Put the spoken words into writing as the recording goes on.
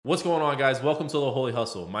What's going on, guys? Welcome to the Holy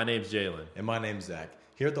Hustle. My name's Jalen. And my name's Zach.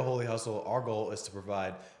 Here at the Holy Hustle, our goal is to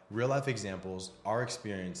provide real-life examples, our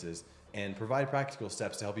experiences, and provide practical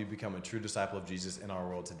steps to help you become a true disciple of Jesus in our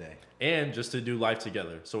world today. And just to do life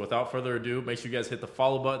together. So without further ado, make sure you guys hit the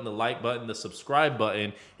follow button, the like button, the subscribe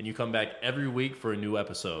button, and you come back every week for a new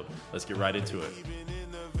episode. Let's get right into it.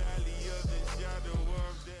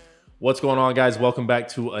 What's going on, guys? Welcome back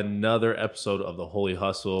to another episode of the Holy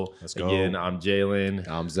Hustle. Let's go. Again, I'm Jalen.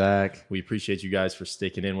 I'm Zach. We appreciate you guys for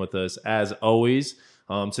sticking in with us as always.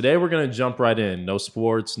 Today we're going to jump right in. No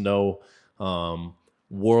sports, no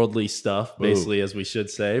worldly stuff, basically, as we should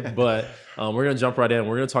say. But we're going to jump right in.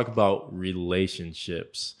 We're going to talk about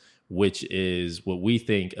relationships, which is what we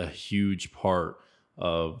think a huge part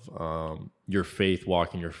of your faith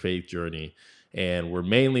walk and your faith journey. And we're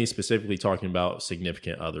mainly specifically talking about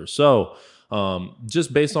significant others. So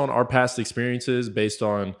just based on our past experiences, based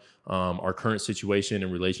on our current situation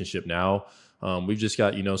and relationship now, we've just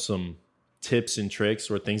got, some tips and tricks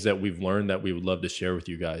or things that we've learned that we would love to share with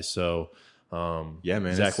you guys. So yeah,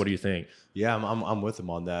 man. Zach, what do you think? Yeah, I'm with him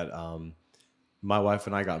on that. My wife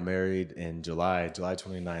and I got married in July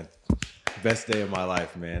 29th. Best day of my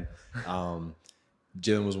life, man.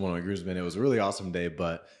 Jalen was one of my groomsmen. It was a really awesome day,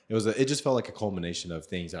 but it just felt like a culmination of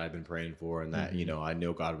things that I've been praying for and that, I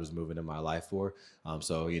know God was moving in my life for.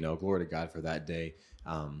 So, glory to God for that day.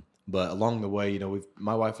 But along the way,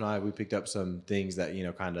 my wife and I, we picked up some things that,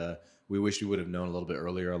 we wish we would have known a little bit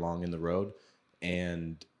earlier along in the road.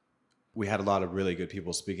 And we had a lot of really good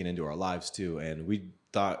people speaking into our lives too. And we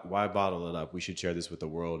thought, why bottle it up? We should share this with the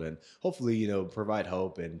world and hopefully, provide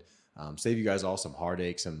hope and save you guys all some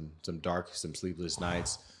heartache, some sleepless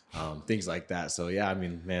nights, things like that. So yeah, I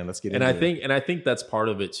mean, man, let's get into it. And I think that's part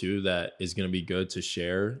of it too. That is going to be good to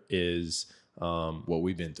share is what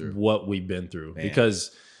we've been through. Man.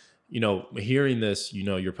 Because hearing this,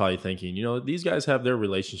 you're probably thinking, these guys have their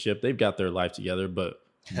relationship, they've got their life together, but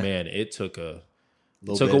man, it took a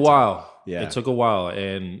while. Yeah, it took a while,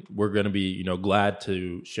 and we're going to be glad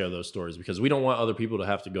to share those stories because we don't want other people to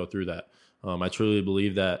have to go through that. I truly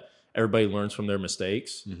believe that everybody learns from their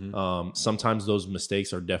mistakes. Sometimes those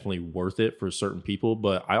mistakes are definitely worth it for certain people,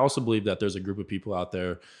 but I also believe that there's a group of people out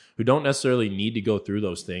there who don't necessarily need to go through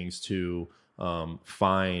those things to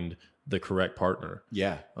find the correct partner.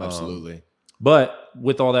 Yeah, absolutely. But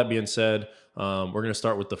with all that being said, we're going to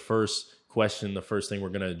start with the first question, the first thing we're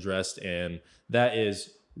going to address, and that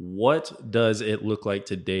is, what does it look like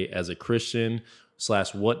to date as a Christian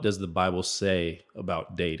 / what does the Bible say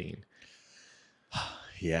about dating?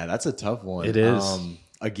 Yeah, that's a tough one. It is.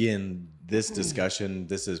 Again, this discussion,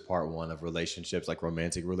 this is part one of relationships, like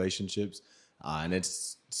romantic relationships. And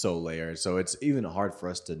it's so layered. So it's even hard for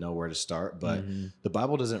us to know where to start. But the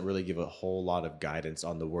Bible doesn't really give a whole lot of guidance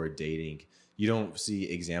on the word dating. You don't see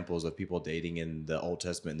examples of people dating in the Old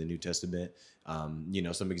Testament and the New Testament.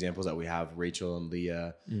 Some examples that we have, Rachel and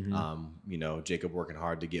Leah, Jacob working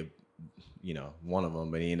hard to get one of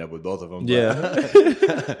them, but he ended up with both of them.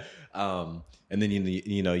 Yeah. And then,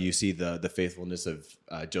 you see the faithfulness of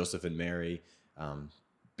Joseph and Mary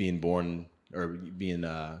being born or being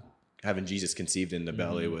having Jesus conceived in the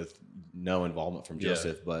belly with no involvement from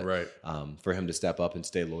Joseph. But right. For him to step up and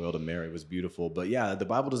stay loyal to Mary was beautiful. But yeah, the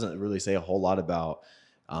Bible doesn't really say a whole lot about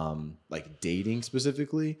like dating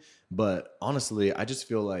specifically. But honestly, I just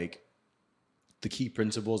feel like the key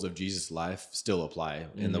principles of Jesus' life still apply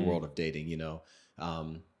in the world of dating,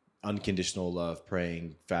 unconditional love,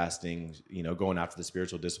 praying, fasting, going after the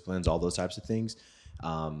spiritual disciplines, all those types of things.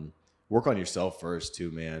 Work on yourself first too,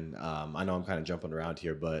 man. I know I'm kind of jumping around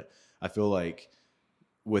here, but I feel like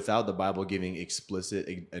without the Bible giving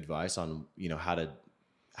explicit advice on,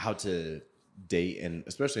 how to date, and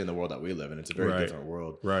especially in the world that we live in, it's a very different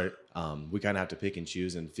world. Right. We kind of have to pick and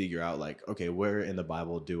choose and figure out like, okay, where in the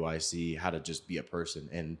Bible do I see how to just be a person?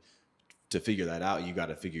 And to figure that out, you got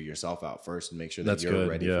to figure yourself out first and make sure that you're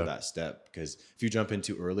ready for that step. Because if you jump in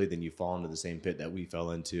too early, then you fall into the same pit that we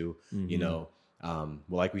fell into. Well,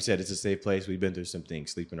 like we said, it's a safe place. We've been through some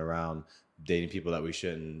things, sleeping around, dating people that we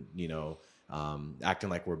shouldn't, acting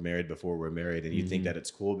like we're married before we're married. And you think that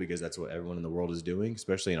it's cool because that's what everyone in the world is doing,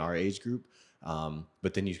 especially in our age group.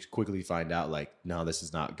 But then you quickly find out like, no, this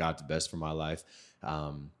is not God's best for my life.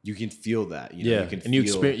 You can feel that, you can and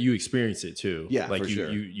you experience it too. Yeah, like for you,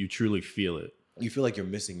 sure. you truly feel it. You feel like you're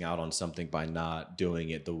missing out on something by not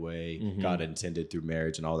doing it the way God intended through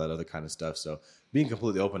marriage and all that other kind of stuff. So being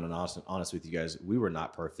completely open and honest with you guys, we were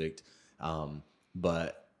not perfect.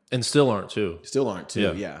 But And still aren't too. Still aren't too.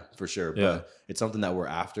 Yeah. Yeah, for sure. Yeah. But it's something that we're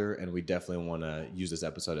after, and we definitely want to use this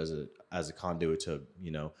episode as a conduit to,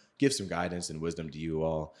 give some guidance and wisdom to you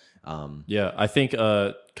all. Yeah, I think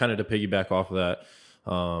kind of to piggyback off of that,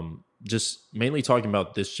 just mainly talking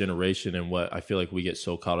about this generation and what I feel like we get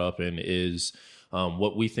so caught up in is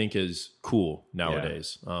what we think is cool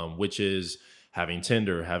nowadays, which is having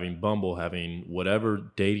Tinder, having Bumble, having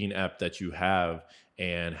whatever dating app that you have,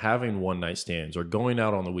 and having one night stands or going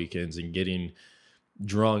out on the weekends and getting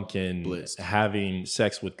drunk and Blitzed. having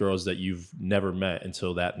sex with girls that you've never met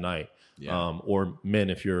until that night. Yeah. Or men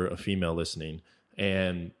if you're a female listening.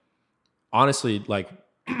 And honestly, like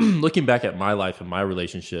looking back at my life and my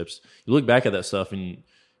relationships, you look back at that stuff and,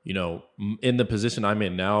 in the position I'm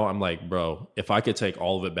in now, I'm like, bro, if I could take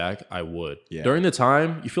all of it back, I would. Yeah. During the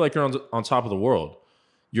time, you feel like you're on top of the world.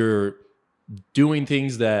 You're doing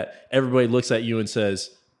things that everybody looks at you and says,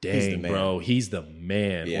 dang, bro, he's the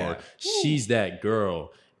man. Yeah. Or she's that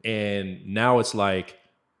girl. And now it's like,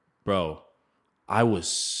 bro, I was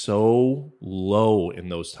so low in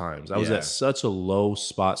those times. I was at such a low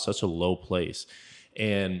spot, such a low place.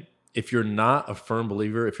 And if you're not a firm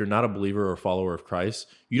believer, if you're not a believer or follower of Christ,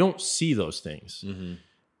 you don't see those things. Mm-hmm.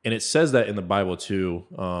 And it says that in the Bible too.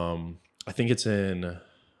 I think it's in,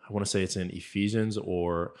 I want to say it's in Ephesians,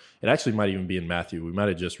 or it actually might even be in Matthew. We might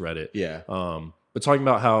have just read it. Yeah. But talking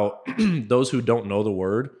about how those who don't know the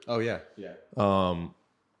word. Oh, yeah. Yeah.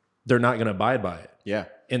 They're not going to abide by it. Yeah.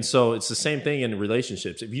 And so it's the same thing in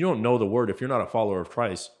relationships. If you don't know the word, if you're not a follower of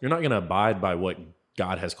Christ, you're not going to abide by what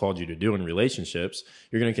God has called you to do in relationships.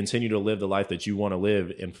 You're going to continue to live the life that you want to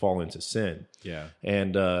live and fall into sin. Yeah.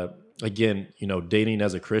 And again, dating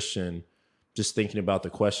as a Christian, just thinking about the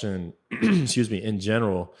question, excuse me, in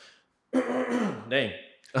general, thinking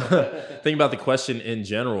about the question in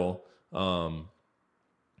general,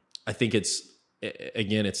 I think it's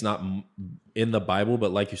not in the Bible,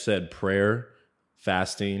 but like you said, prayer,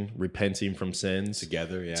 fasting, repenting from sins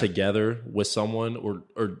together with someone, or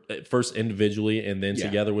first individually and then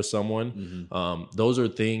together with someone. Mm-hmm. Those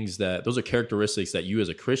are characteristics that you as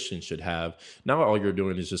a Christian should have. Now all you're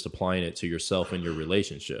doing is just applying it to yourself and your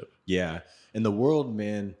relationship. Yeah. And the world,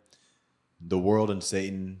 man, the world and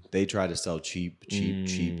Satan, they try to sell cheap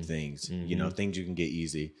things, Mm-hmm. Things you can get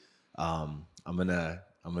easy. I'm going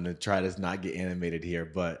to try to not get animated here,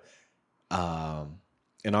 but,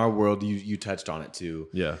 in our world, you touched on it too.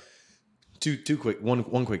 Yeah.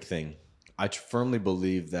 One quick thing. I firmly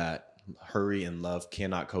believe that hurry and love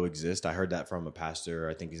cannot coexist. I heard that from a pastor.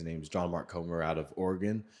 I think his name is John Mark Comer out of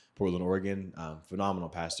Portland, Oregon. Phenomenal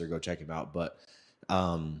pastor. Go check him out. But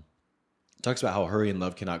talks about how hurry and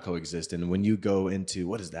love cannot coexist. And when you go into,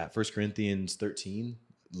 what is that? 1 Corinthians 13,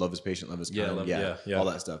 love is patient, love is kind. Yeah, all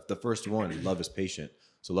that stuff. The first one, love is patient.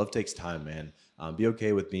 So love takes time, man. Be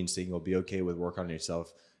okay with being single. Be okay with work on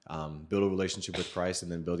yourself. Build a relationship with Christ,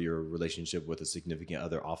 and then build your relationship with a significant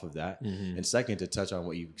other off of that. Mm-hmm. And second, to touch on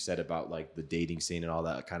what you said about like the dating scene and all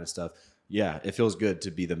that kind of stuff. Yeah, it feels good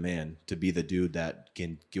to be the man, to be the dude that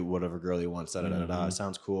can get whatever girl he wants. Mm-hmm. It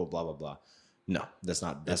sounds cool. Blah blah blah. No, that's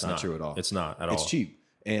not true at all. It's not at all. It's cheap,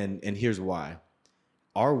 and here's why.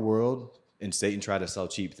 Our world and Satan try to sell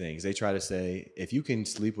cheap things. They try to say, if you can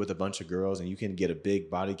sleep with a bunch of girls and you can get a big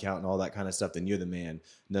body count and all that kind of stuff, then you're the man.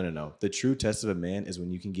 No. The true test of a man is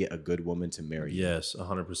when you can get a good woman to marry you. Yes,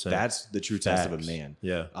 100%. That's the true test of a man.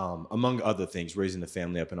 Yeah. Among other things, raising the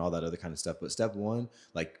family up and all that other kind of stuff. But step one,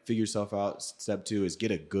 like figure yourself out. Step two is get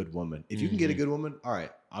a good woman. If you can get a good woman, all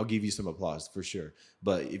right, I'll give you some applause for sure.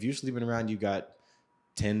 But if you're sleeping around, you got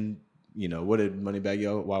 10, what did Moneybag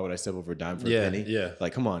Yo? Why would I settle for a dime for a penny? Yeah.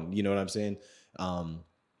 Like, come on, you know what I'm saying?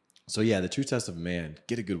 So yeah, the true test of a man,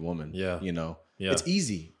 get a good woman. Yeah. It's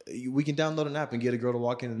easy. We can download an app and get a girl to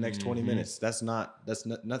walk in the next 20 minutes. That's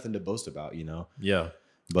nothing to boast about, Yeah.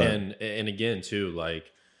 But and again too,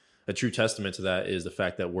 like a true testament to that is the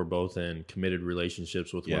fact that we're both in committed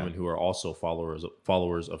relationships with women who are also followers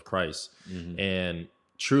of Christ. Mm-hmm. And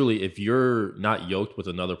truly, if you're not yoked with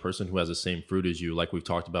another person who has the same fruit as you, like we've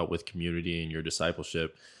talked about with community and your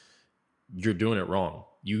discipleship, you're doing it wrong.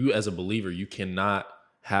 You as a believer, you cannot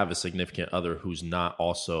have a significant other who's not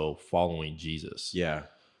also following Jesus. Yeah.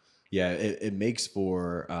 It makes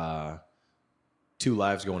for two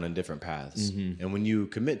lives going in different paths. Mm-hmm. And when you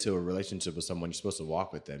commit to a relationship with someone, you're supposed to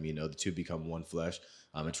walk with them. The two become one flesh.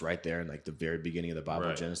 It's right there in like the very beginning of the Bible,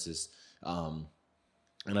 right. Genesis. And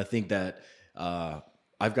I think that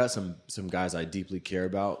I've got some guys I deeply care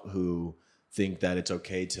about who think that it's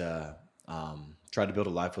okay to try to build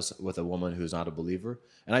a life with a woman who's not a believer.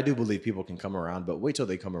 And I do believe people can come around, but wait till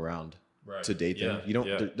they come around. to date them. Yeah. You don't,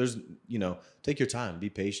 Yeah. there's, take your time, be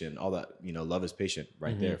patient, all that, love is patient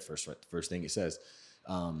right there. First thing it says.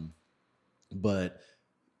 But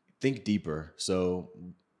think deeper. So,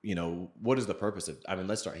 what is the purpose of,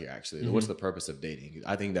 let's start here actually. What's the purpose of dating?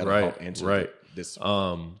 I think that'll help answer this.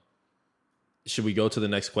 Should we go to the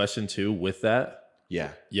next question too with that?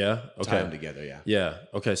 Yeah. Yeah. Okay. Tie them together. Yeah. Yeah.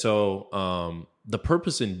 Okay. So, the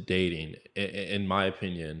purpose in dating, in my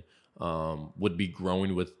opinion, would be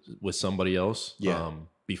growing with somebody else. Yeah.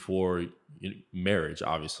 Before marriage,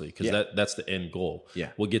 obviously, because that's the end goal. Yeah.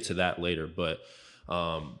 We'll get to that later. But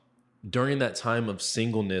during that time of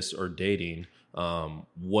singleness or dating,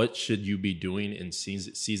 what should you be doing in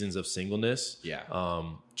seasons of singleness? Yeah.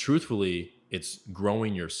 Truthfully, it's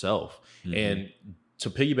growing yourself. And to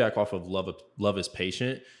piggyback off of love is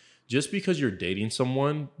patient, just because you're dating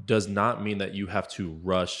someone does not mean that you have to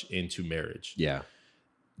rush into marriage. Yeah.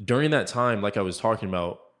 During that time, like I was talking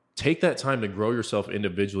about, take that time to grow yourself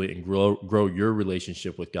individually and grow your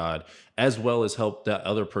relationship with God, as well as help that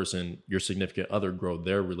other person, your significant other, grow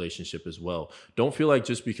their relationship as well. Don't feel like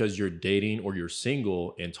just because you're dating or you're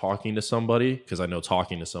single and talking to somebody, because I know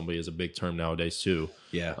talking to somebody is a big term nowadays too.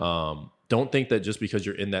 Yeah. Don't think that just because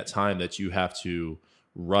you're in that time that you have to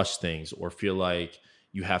rush things or feel like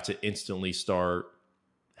you have to instantly start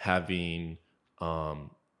having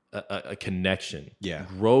a connection. Yeah.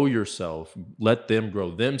 Grow yourself, let them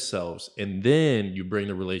grow themselves, and then you bring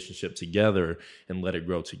the relationship together and let it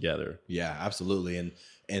grow together. Yeah, absolutely.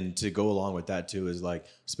 And to go along with that too is like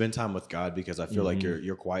spend time with God, because I feel like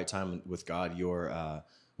your quiet time with God, your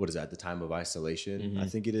what is that, the time of isolation, I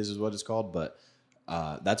think it is what it's called, but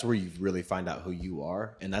that's where you really find out who you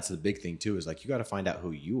are. And that's the big thing too, is like you got to find out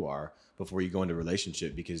who you are before you go into a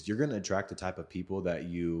relationship, because you're going to attract the type of people that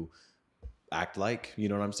you act like. You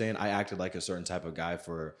know what I'm saying? I acted like a certain type of guy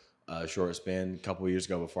for a short span a couple of years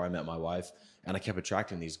ago before I met my wife, and I kept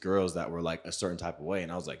attracting these girls that were like a certain type of way,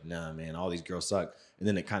 and I was like, nah, man, all these girls suck. And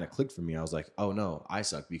then it kind of clicked for me. I was like, oh no, I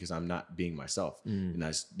suck because I'm not being myself. And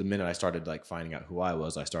the minute I started like finding out who I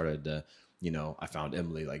was, I started to, I found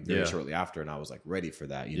Emily like very shortly after, and I was like ready for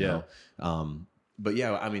that, you know. But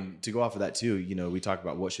yeah, I mean, to go off of that too, we talk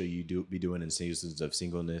about what should you be doing in seasons of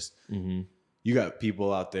singleness. You got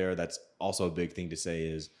people out there, that's also a big thing to say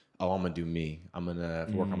is, oh, I'm going to do me. I'm going to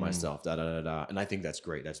work on myself, da, da, da, da. And I think that's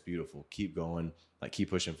great. That's beautiful. Keep going. Like,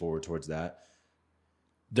 keep pushing forward towards that.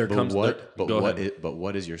 But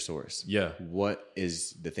what is your source? Yeah. What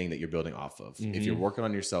is the thing that you're building off of? If you're working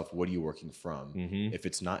on yourself, what are you working from? If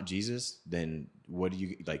it's not Jesus, then what do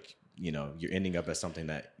you like? You're ending up as something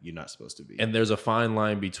that you're not supposed to be. And there's a fine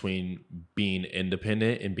line between being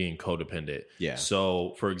independent and being codependent. Yeah.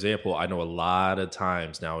 So, for example, I know a lot of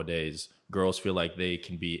times nowadays, girls feel like they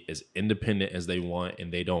can be as independent as they want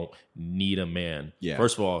and they don't need a man. Yeah.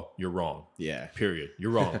 First of all, you're wrong. Yeah. Period.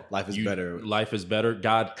 You're wrong. Life is better. Life is better.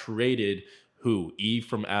 God created who? Eve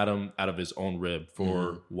from Adam out of his own rib.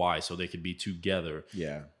 For why? So they could be together.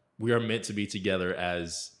 Yeah. We are meant to be together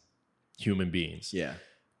as human beings. Yeah.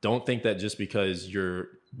 Don't think that just because you're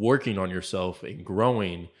working on yourself and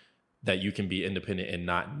growing that you can be independent and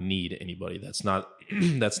not need anybody. That's not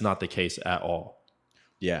that's not the case at all.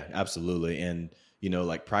 Yeah, absolutely. And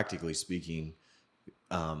like practically speaking,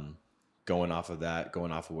 going off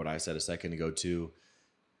of what I said a second ago too,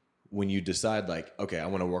 when you decide like, okay, I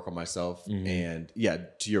want to work on myself, and yeah,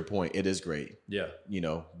 to your point, it is great. Yeah.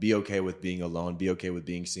 Be okay with being alone, be okay with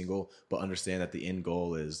being single, but understand that the end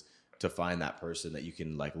goal is to find that person that you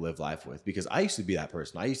can like live life with. Because I used to be that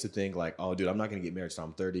person. I used to think like, oh dude, I'm not going to get married till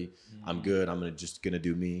I'm 30. I'm good. I'm just going to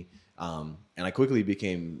do me. And I quickly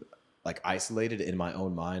became like isolated in my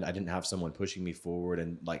own mind. I didn't have someone pushing me forward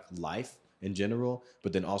in like life in general,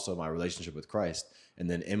 but then also my relationship with Christ. And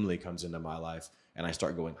then Emily comes into my life and I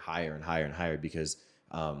start going higher and higher and higher because,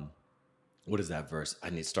 what is that verse? I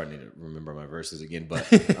need to remember my verses again, but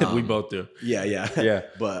we both do. Yeah.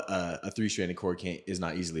 But a 3-stranded cord is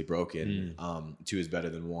not easily broken. 2 is better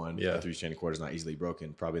than 1. Yeah. A 3-stranded cord is not easily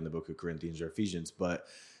broken. Probably in the book of Corinthians or Ephesians. But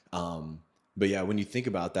yeah, when you think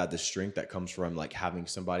about that, the strength that comes from like having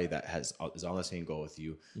somebody that is on the same goal with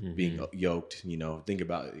you, being yoked. Think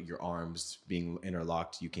about your arms being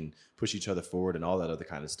interlocked. You can push each other forward and all that other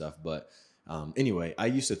kind of stuff. But anyway, I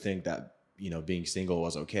used to think that being single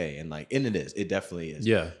was okay. And it definitely is.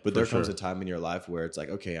 Yeah. But there comes a time in your life where it's like,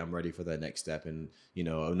 okay, I'm ready for that next step. And,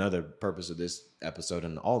 another purpose of this episode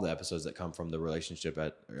and all the episodes that come from the relationship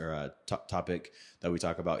topic that we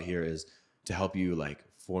talk about here is to help you like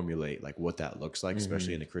formulate like what that looks like,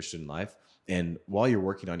 especially in a Christian life. And while you're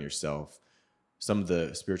working on yourself, some of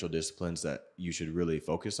the spiritual disciplines that you should really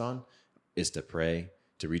focus on is to pray,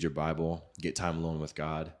 to read your Bible, get time alone with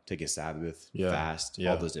God, take a Sabbath, fast,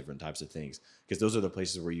 all those different types of things. Because those are the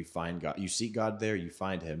places where you find God. You seek God there, you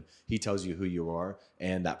find him. He tells you who you are,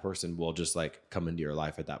 and that person will just like come into your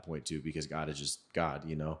life at that point too, because God is just God,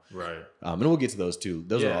 you know? Right. And we'll get to those too.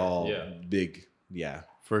 Those are all big,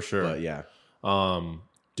 for sure. But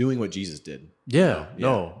doing what Jesus did. Yeah,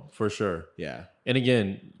 no, for sure. Yeah. And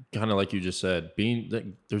again, kind of like you just said,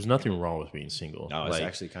 there's nothing wrong with being single. No, it's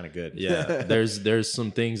actually kind of good. Yeah, there's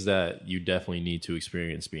some things that you definitely need to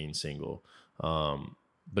experience being single.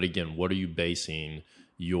 But again, what are you basing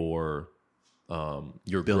your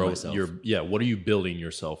growth? What are you building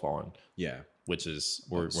yourself on? Yeah, which is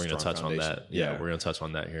we're going to touch on that. Yeah, we're going to touch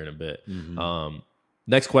on that here in a bit. Mm-hmm.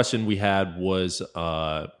 Next question we had was,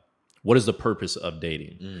 what is the purpose of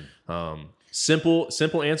dating?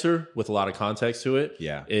 Simple answer with a lot of context to it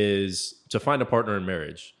is to find a partner in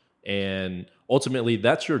marriage. And ultimately,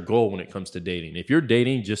 that's your goal when it comes to dating. If you're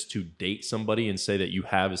dating just to date somebody and say that you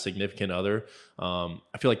have a significant other,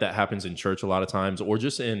 I feel like that happens in church a lot of times, or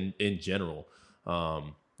just in general.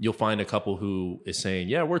 You'll find a couple who is saying,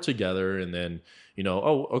 yeah, we're together. And then,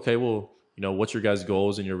 oh, okay, well, what's your guys'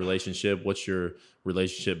 goals in your relationship? What's your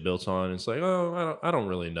relationship built on? It's like, oh, I don't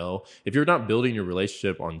really know. If you're not building your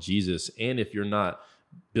relationship on Jesus, and if you're not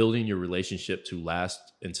building your relationship to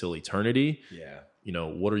last until eternity,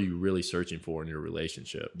 what are you really searching for in your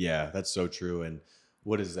relationship? Yeah, that's so true. And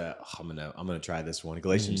what is that? I'm gonna try this one.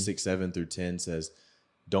 Galatians 6:7-10 says,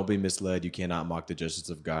 "Don't be misled. You cannot mock the justice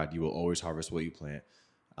of God. You will always harvest what you plant.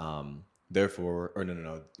 You'll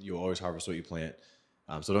always harvest what you plant.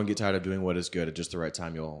 So don't get tired of doing what is good. At just the right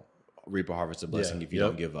time, you'll reap a harvest of blessing if you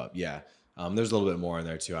don't give up." Yeah. There's a little bit more in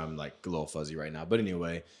there too. I'm like a little fuzzy right now. But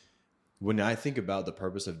anyway, when I think about the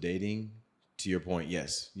purpose of dating, to your point,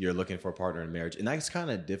 yes, you're looking for a partner in marriage. And that's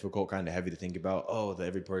kind of difficult, kind of heavy to think about. Oh, that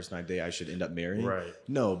every person I date, I should end up marrying. Right.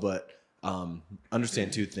 No, but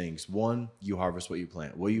understand two things. One, you harvest what you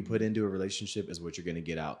plant. What you put into a relationship is what you're going to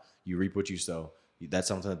get out. You reap what you sow. That's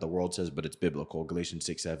something that the world says, but it's biblical. Galatians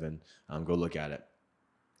 6:7. Go look at it.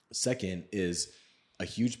 Second is a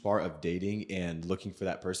huge part of dating and looking for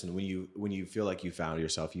that person. When you feel like you found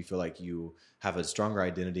yourself, you feel like you have a stronger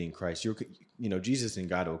identity in Christ. Jesus and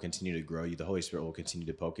God will continue to grow you. The Holy Spirit will continue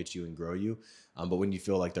to poke at you and grow you. But when you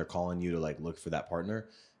feel like they're calling you to like look for that partner,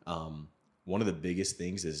 one of the biggest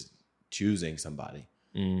things is choosing somebody.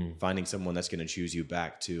 Finding someone that's going to choose you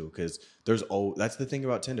back too, because that's the thing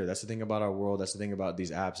about Tinder. That's the thing about our world. That's the thing about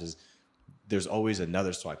these apps is there's always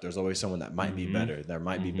another swipe. There's always someone that might be better. There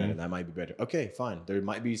might be better. That might be better. Okay, fine. There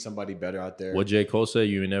might be somebody better out there. What J. Cole said,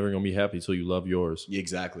 you ain't never going to be happy till you love yours.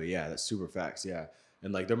 Exactly. Yeah, that's super facts. Yeah.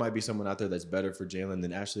 And like there might be someone out there that's better for Jalen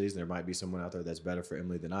than Ashley is, and there might be someone out there that's better for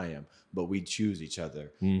Emily than I am. But we choose each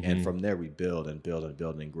other. And from there we build and build and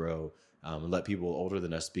build and grow. And let people older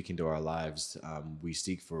than us speak into our lives. We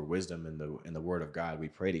seek for wisdom in the Word of God. We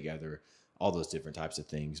pray together, all those different types of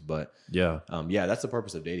things. But that's the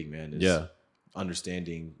purpose of dating, man. Is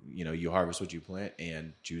understanding, you harvest what you plant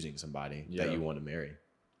and choosing somebody that you want to marry.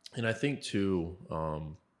 And I think too,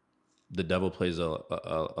 the devil plays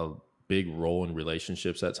a big role in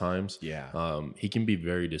relationships at times. Yeah. He can be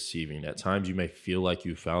very deceiving. At times you may feel like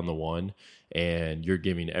you found the one and you're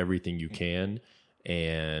giving everything you can,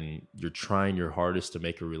 and you're trying your hardest to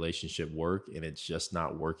make a relationship work and it's just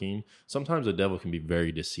not working. Sometimes the devil can be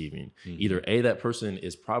very deceiving. Either A, that person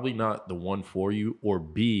is probably not the one for you, or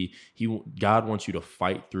B, God wants you to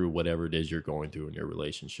fight through whatever it is you're going through in your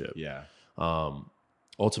relationship. Yeah.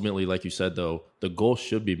 Ultimately, like you said, though, the goal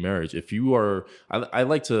should be marriage. If you are, I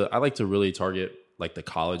like to really target like the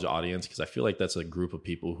college audience, because I feel like that's a group of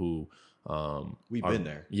people who we've been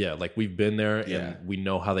there. Yeah, like we've been there and we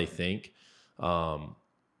know how they think.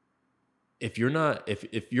 If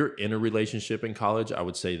you're in a relationship in college, I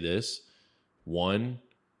would say this: one,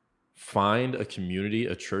 find a community,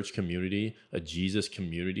 a church community, a Jesus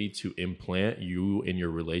community to implant you in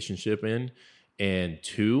your relationship in. And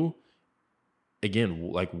two,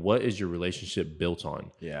 again, like, what is your relationship built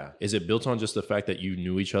on? Yeah. Is it built on just the fact that you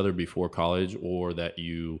knew each other before college, or that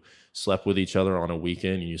you slept with each other on a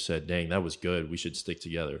weekend and you said, dang, that was good, we should stick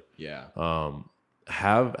together? Yeah.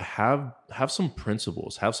 Have some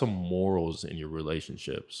principles, have some morals in your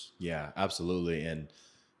relationships. Yeah, absolutely. And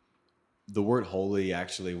the word holy,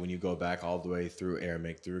 actually, when you go back all the way through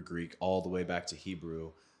Aramaic, through Greek, all the way back to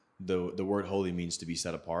Hebrew, the word holy means to be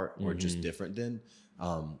set apart or just different than.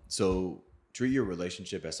 So treat your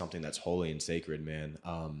relationship as something that's holy and sacred, man.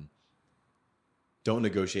 Don't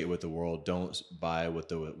negotiate with the world. Don't buy what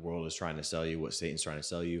the world is trying to sell you, what Satan's trying to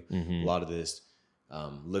sell you. A lot of this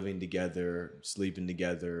living together, sleeping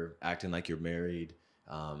together, acting like you're married,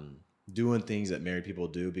 doing things that married people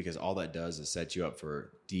do, because all that does is set you up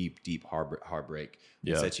for deep heartbreak.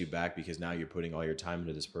 It sets you back because now you're putting all your time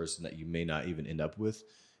into this person that you may not even end up with.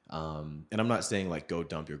 And I'm not saying like go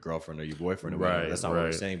dump your girlfriend or your boyfriend or whatever. That's not what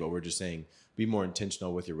we're saying, but we're just saying be more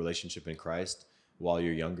intentional with your relationship in Christ while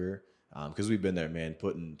you're younger. Because we've been there, man,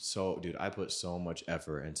 I put so much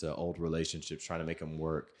effort into old relationships, trying to make them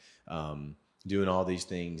work, doing all these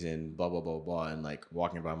things and blah, blah, blah, blah, and like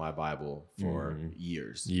walking by my Bible for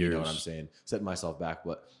years. You know what I'm saying? Setting myself back.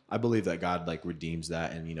 But I believe that God like redeems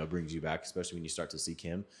that and, you know, brings you back, especially when you start to seek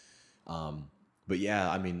him. But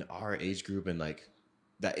yeah, I mean, our age group and like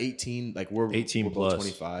that 18, like we're 18 we're plus.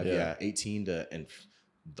 25. Yeah. 18 to, and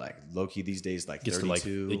like low key these days, like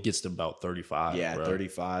 32. It gets to about 35. Yeah, bro.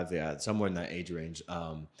 35. Yeah, somewhere in that age range.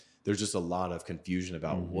 There's just a lot of confusion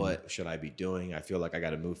about what should I be doing. I feel like I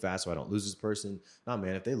got to move fast so I don't lose this person. Nah,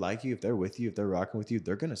 man, if they like you, if they're with you, if they're rocking with you,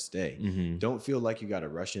 they're going to stay. Don't feel like you got to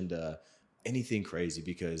rush into anything crazy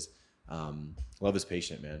because love is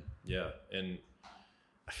patient, man. Yeah. And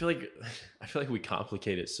I feel like we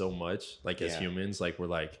complicate it so much, like as humans, like we're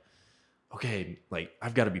like, okay, like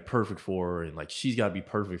I've got to be perfect for her, and like she's got to be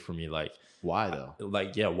perfect for me. Like, why though? Why?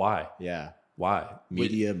 Yeah, why?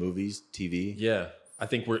 Media, movies, TV. Yeah, I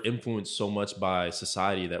think we're influenced so much by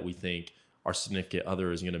society that we think our significant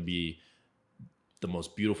other is going to be the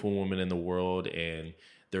most beautiful woman in the world, and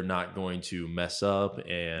they're not going to mess up,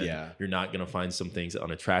 and you're not going to find some things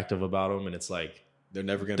unattractive about them, and it's like they're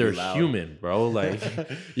never going to be loud. They're human, bro. Like,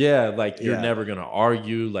 you're never going to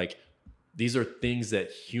argue, like. These are things that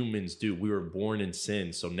humans do. We were born in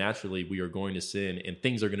sin, so naturally we are going to sin, and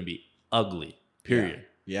things are going to be ugly, period.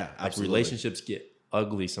 Yeah, absolutely. Like relationships get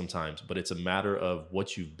ugly sometimes, but it's a matter of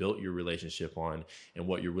what you've built your relationship on and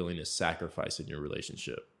what you're willing to sacrifice in your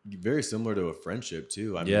relationship. Very similar to a friendship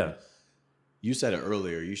too. I mean, you said it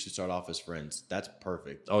earlier, you should start off as friends. That's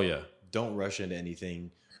perfect. Oh, yeah. Don't rush into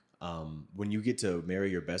anything. When you get to marry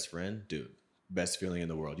your best friend, dude, best feeling in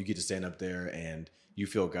the world. You get to stand up there and you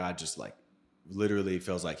feel God just like, literally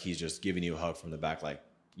feels like he's just giving you a hug from the back, like,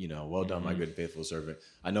 you know, well done, my good and faithful servant.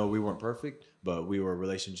 I know we weren't perfect, but we were a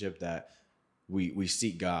relationship that we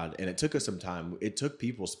seek God, and it took us some time. It took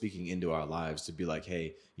people speaking into our lives to be like,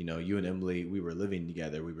 hey, you know, you and Emily, we were living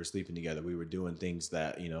together, we were sleeping together, we were doing things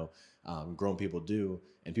that, you know, grown people do,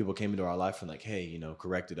 and people came into our life and like, hey, you know,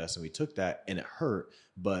 corrected us, and we took that, and it hurt,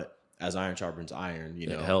 but as iron sharpens iron, you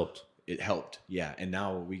know, it helped. Yeah. And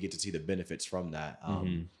now we get to see the benefits from that.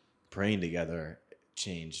 Praying together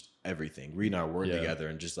changed everything. Reading our word together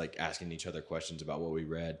and just like asking each other questions about what we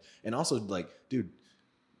read. And also like, dude,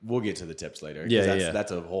 we'll get to the tips later.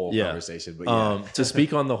 That's a whole conversation. But to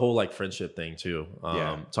speak on the whole like friendship thing too,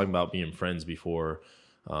 talking about being friends before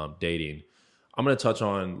dating, I'm going to touch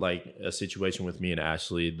on like a situation with me and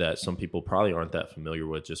Ashley that some people probably aren't that familiar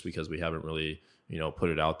with just because we haven't really, you know, put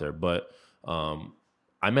it out there. But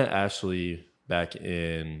I met Ashley back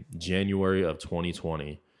in January of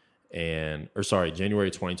 2020.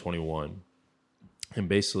 January 2021. And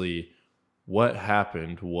basically what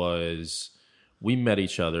happened was we met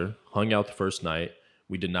each other, hung out the first night.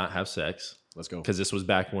 We did not have sex. Let's go. Because this was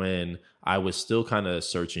back when I was still kind of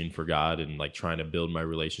searching for God and like trying to build my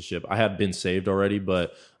relationship. I had been saved already,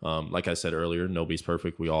 but like I said earlier, nobody's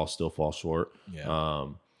perfect. We all still fall short. Yeah.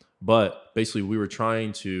 But basically we were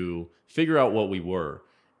trying to figure out what we were.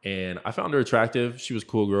 And I found her attractive. She was a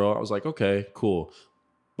cool girl. I was like, okay, cool.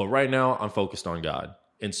 But right now, I'm focused on God.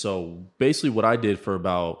 And so basically what I did for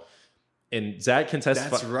about, and Zach can testify.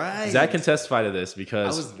 That's right. Zach can testify to this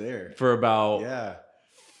because I was there for about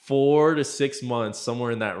 4 to 6 months, somewhere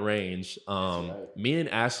in that range. Me and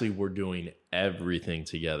Ashley were doing everything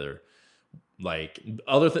together. Like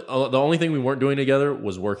the only thing we weren't doing together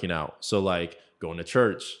was working out. So like going to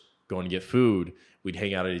church, going to get food. We'd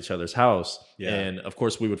hang out at each other's house. Yeah. And of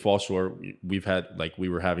course we would fall short. We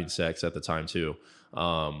were having sex at the time too.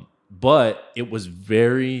 But it was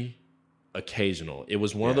very occasional. It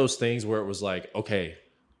was one of those things where it was like, okay,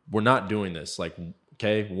 we're not doing this. Like,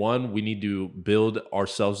 okay, 1, we need to build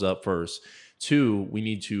ourselves up first. 2, we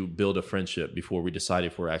need to build a friendship before we decide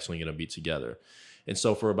if we're actually going to be together. And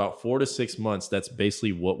so for about 4 to 6 months, that's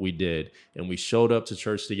basically what we did. And we showed up to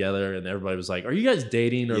church together and everybody was like, are you guys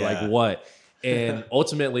dating or like what? And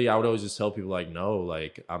ultimately I would always just tell people like, no,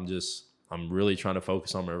 like I'm really trying to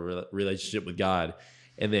focus on my relationship with God.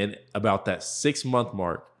 And then about that 6-month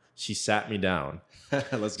mark, she sat me down.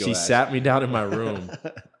 Let's go. She sat me down in my room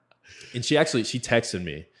and she texted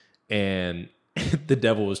me, and the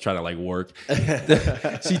devil was trying to like work. She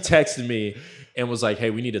texted me and was like,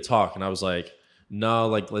 hey, we need to talk. And I was like, no,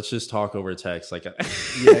 like, let's just talk over text. Like,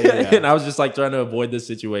 Yeah. and I was just like trying to avoid this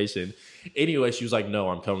situation. Anyway, she was like, no,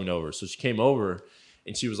 I'm coming over. So she came over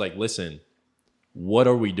and she was like, listen, what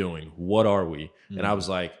are we doing? What are we? And I was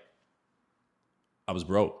like, I was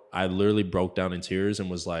broke. I literally broke down in tears and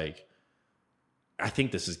was like, I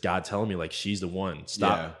think this is God telling me, like, she's the one.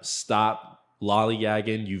 Stop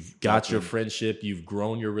lollygagging. You've got your friendship. You've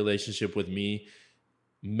grown your relationship with me.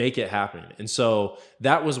 Make it happen. And so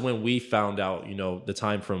that was when we found out, you know, the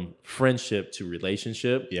time from friendship to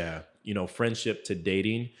relationship. Yeah. You know, friendship to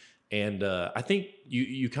dating. And I think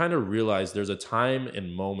you kind of realize there's a time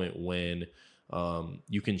and moment when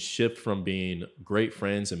you can shift from being great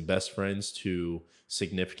friends and best friends to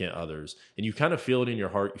significant others. And you kind of feel it in your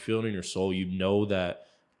heart, you feel it in your soul. You know that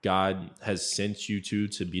God has sent you two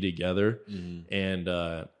to be together. And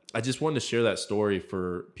I just wanted to share that story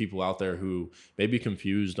for people out there who may be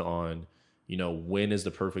confused on, you know, when is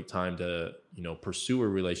the perfect time to, you know, pursue a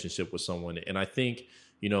relationship with someone. And I think,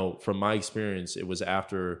 you know, from my experience, it was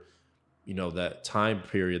after, you know, that time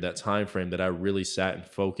period, that time frame that I really sat and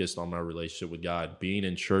focused on my relationship with God, being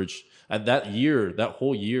in church. At that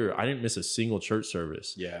whole year, I didn't miss a single church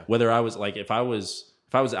service. Yeah. Whether I was like, if I was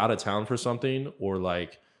out of town for something, or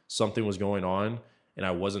like something was going on and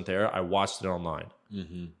I wasn't there, I watched it online.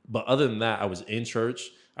 But other than that, I was in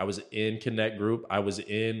church. I was in Connect Group. I was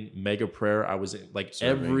in Mega Prayer. I was in like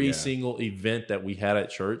every single event that we had at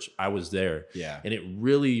church. I was there. Yeah. And it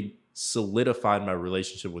really solidified my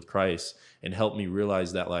relationship with Christ and helped me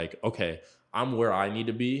realize that, like, okay, I'm where I need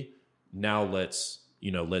to be. Now let's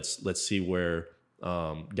see where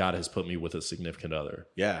God has put me with a significant other.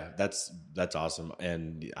 Yeah, that's awesome.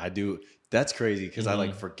 And that's crazy because I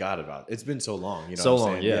like forgot about it. It's been so long, you know. So what I'm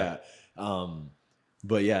long, saying? yeah.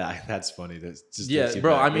 But yeah, that's funny. That's just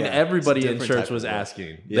bro. I mean, everybody in church was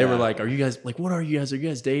asking. Yeah. They were like, "Are you guys like? What are you guys? Are you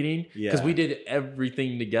guys dating?" Because Yeah. we did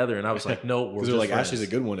everything together, and I was like, "No, we're just like, friends." Ashley's a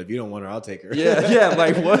good one. If you don't want her, I'll take her. Yeah.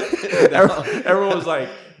 Like what? Everyone was like,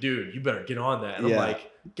 "Dude, you better get on that." And I'm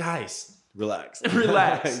like, "Guys, relax."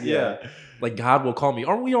 Yeah. Like, God will call me.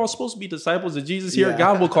 Aren't we all supposed to be disciples of Jesus here? Yeah.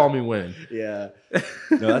 God will call me when. Yeah.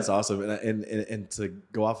 No, that's awesome. And to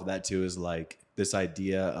go off of that too is like this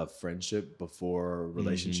idea of friendship before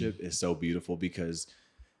relationship is so beautiful because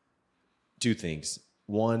two things.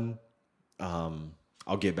 One,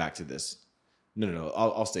 I'll get back to this. No.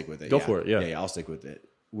 I'll stick with it. Go for it. Yeah. I'll stick with it.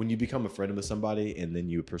 When you become a friend with somebody and then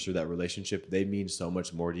you pursue that relationship, they mean so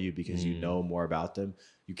much more to you because you know more about them.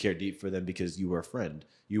 You care deep for them because you were a friend.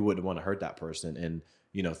 You wouldn't want to hurt that person. And,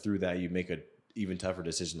 you know, through that, you make a even tougher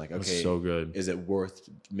decision. Like, okay, that's so good. Is it worth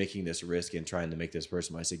making this risk and trying to make this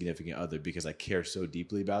person my significant other because I care so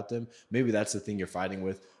deeply about them? Maybe that's the thing you're fighting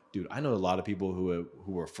with. Dude, I know a lot of people who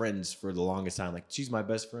were friends for the longest time. Like, she's my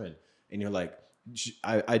best friend. And you're like,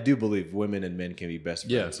 I do believe women and men can be best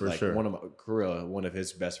friends. Yeah, for like sure. One of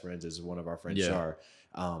his best friends is one of our friends, Shar.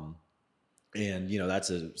 And, you know, that's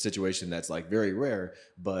a situation that's like very rare.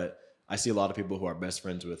 But I see a lot of people who are best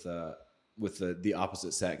friends with the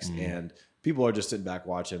opposite sex. And people are just sitting back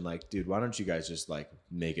watching like, dude, why don't you guys just like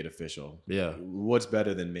make it official? Yeah. What's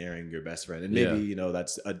better than marrying your best friend? And maybe, you know,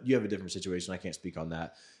 you have a different situation. I can't speak on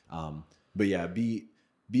that. But yeah, be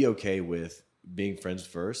okay with being friends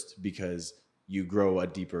first because you grow a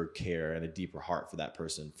deeper care and a deeper heart for that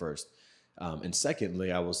person first. And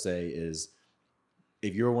secondly, I will say is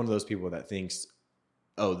if you're one of those people that thinks,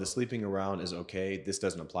 oh, the sleeping around is okay, this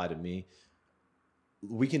doesn't apply to me,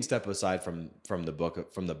 we can step aside from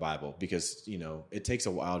the Bible because, you know, it takes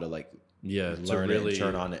a while to like learn it and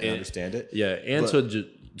turn on it and understand it. Yeah, and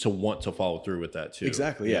to want to follow through with that too.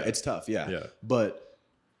 Exactly. Yeah, it's tough. Yeah. But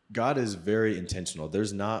God is very intentional.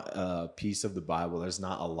 There's not a piece of the Bible, there's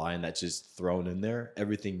not a line that's just thrown in there.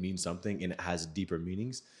 Everything means something and it has deeper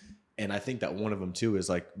meanings. And I think that one of them too is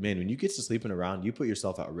like, man, when you get to sleeping around, you put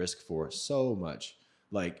yourself at risk for so much.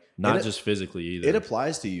 Like not just physically either. It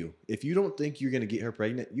applies to you. If you don't think you're going to get her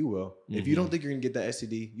pregnant, you will. If you don't think you're going to get that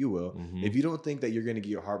STD, you will. If you don't think that you're going to get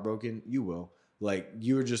your heart broken, you will. Like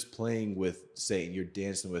you're just playing with Satan. You're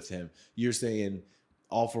dancing with him. You're saying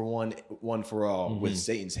all for one, one for all with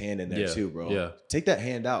Satan's hand in there too, bro. Yeah. Take that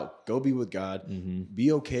hand out. Go be with God.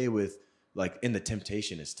 Be okay with like, and the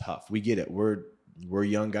temptation is tough. We get it. We're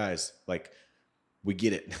young guys. Like we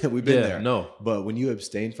get it. We've been there. No. But when you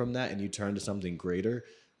abstain from that and you turn to something greater,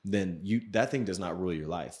 then that thing does not rule your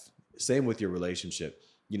life. Same with your relationship.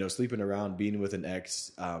 You know, sleeping around, being with an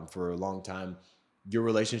ex for a long time, your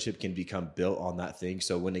relationship can become built on that thing.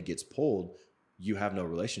 So when it gets pulled, you have no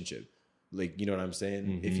relationship. Like, you know what I'm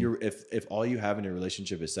saying? If all you have in your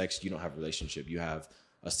relationship is sex, you don't have a relationship. You have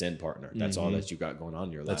a sin partner. That's all that you got going on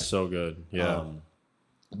in your life. That's so good. Yeah.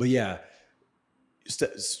 But yeah,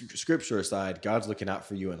 scripture aside, God's looking out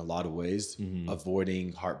for you in a lot of ways, Mm-hmm.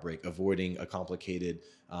 avoiding heartbreak, avoiding a complicated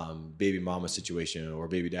baby mama situation or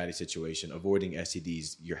baby daddy situation, avoiding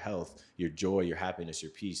STDs, your health, your joy, your happiness,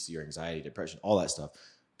 your peace, your anxiety, depression, all that stuff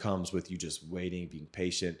comes with you just waiting, being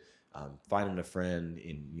patient, finding a friend,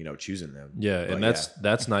 and choosing them. Yeah, But and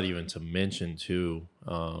that's not even to mention too,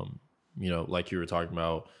 like you were talking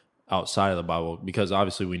about outside of the Bible, because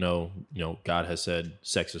obviously we know, God has said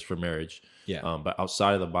sex is for marriage. Yeah. But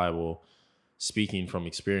outside of the Bible, speaking from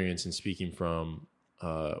experience and speaking from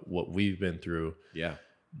what we've been through, Yeah.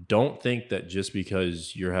 don't think that just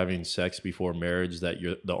because you're having sex before marriage that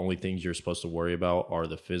the only things you're supposed to worry about are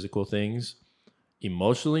the physical things.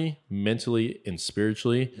 Emotionally, mentally, and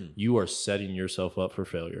spiritually, you are setting yourself up for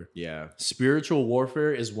failure. Yeah. Spiritual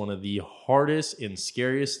warfare is one of the hardest and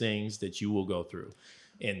scariest things that you will go through.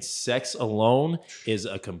 And sex alone is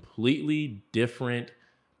a completely different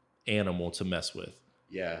animal to mess with.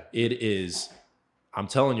 Yeah. It is, I'm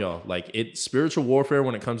telling y'all, spiritual warfare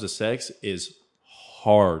when it comes to sex is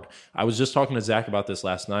hard. I was just talking to Zach about this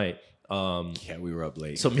last night. Yeah, we were up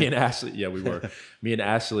late. So me and Ashley, yeah, we were. Me and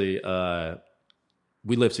Ashley,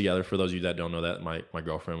 we live together. For those of you that don't know that, my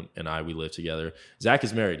girlfriend and I, we live together. Zach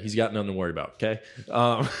is married. He's got nothing to worry about. Okay.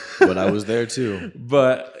 But I was there too.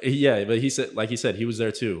 But he said, like he said, he was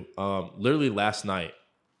there too. Literally last night,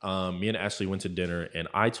 me and Ashley went to dinner and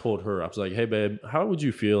I told her, I was like, hey babe, how would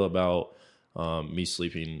you feel about me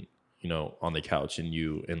sleeping, on the couch and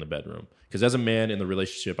you in the bedroom? Because as a man in the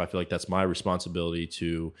relationship, I feel like that's my responsibility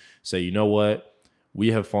to say, you know what?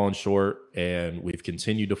 We have fallen short and we've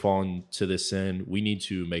continued to fall into this sin. We need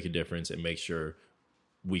to make a difference and make sure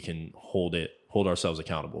we can hold ourselves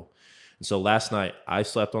accountable. And so last night I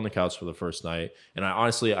slept on the couch for the first night, and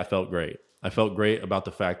I felt great. I felt great about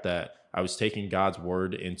the fact that I was taking God's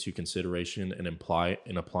word into consideration and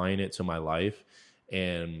applying it to my life.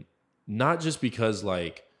 And not just because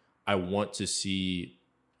I want to see,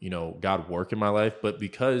 God work in my life, but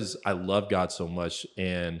because I love God so much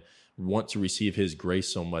and want to receive his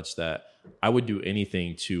grace so much that I would do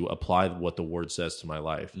anything to apply what the word says to my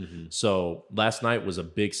life. Mm-hmm. So last night was a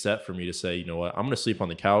big step for me to say, you know what, I'm going to sleep on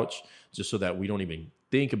the couch just so that we don't even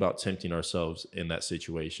think about tempting ourselves in that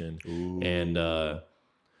situation. Ooh. And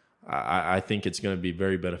I think it's going to be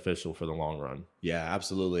very beneficial for the long run. Yeah,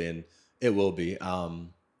 absolutely. And it will be.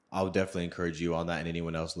 I would definitely encourage you on that and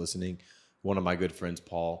anyone else listening. One of my good friends,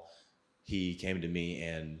 Paul, he came to me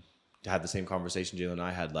and had the same conversation Jalen and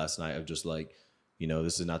I had last night of just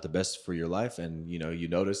this is not the best for your life. And, you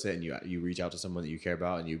notice it and you reach out to someone that you care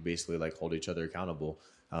about and you basically hold each other accountable.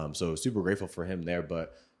 So super grateful for him there.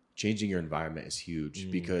 But changing your environment is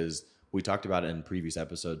huge because we talked about it in previous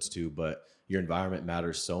episodes too, but your environment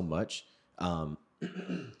matters so much.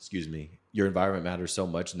 Excuse me. Your environment matters so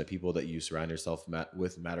much, and the people that you surround yourself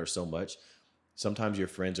with matter so much. Sometimes your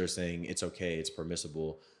friends are saying it's okay, it's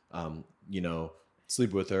permissible,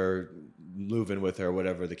 sleep with her, move in with her,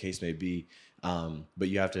 whatever the case may be. But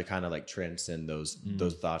you have to kind of transcend those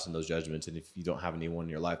thoughts and those judgments. And if you don't have anyone in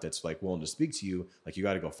your life that's willing to speak to you, you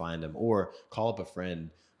got to go find them or call up a friend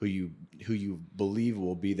who you believe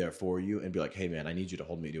will be there for you and be like, hey man, I need you to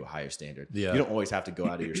hold me to a higher standard. Yeah. You don't always have to go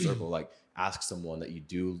out of your circle. Ask someone that you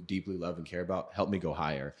do deeply love and care about, help me go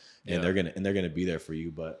higher. And they're gonna be there for you.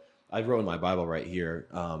 But I wrote in my Bible right here,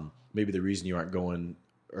 maybe the reason you aren't going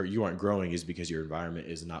or you aren't growing is because your environment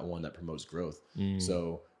is not one that promotes growth.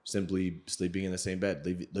 So simply sleeping in the same bed,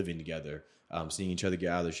 living together, seeing each other get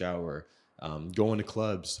out of the shower, going to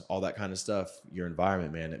clubs, all that kind of stuff. Your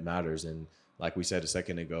environment, man, it matters. And like we said a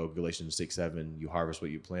second ago, Galatians 6:7, you harvest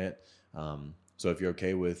what you plant. So if you're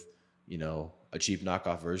okay with, a cheap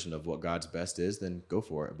knockoff version of what God's best is, then go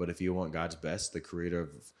for it. But if you want God's best, the creator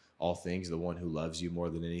of all things, the one who loves you more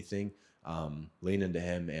than anything, lean into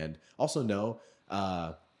him. And also know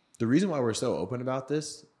the reason why we're so open about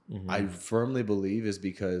this, I firmly believe, is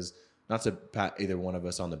because, not to pat either one of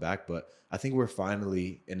us on the back, but I think we're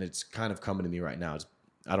finally, and it's kind of coming to me right now,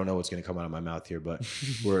 I don't know what's going to come out of my mouth here, but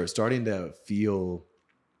we're starting to feel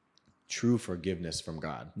true forgiveness from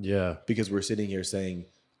God. Yeah. Because we're sitting here saying,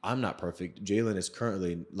 I'm not perfect. Jalen is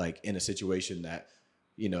currently in a situation that,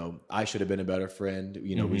 I should have been a better friend.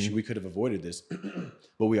 We could have avoided this,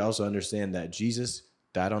 but we also understand that Jesus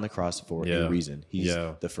died on the cross for a reason. He's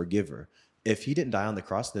the forgiver. If he didn't die on the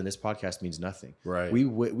cross, then this podcast means nothing. Right.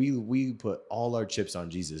 We put all our chips on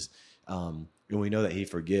Jesus, and we know that he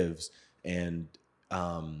forgives. And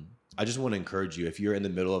I just want to encourage you, if you're in the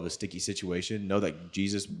middle of a sticky situation, know that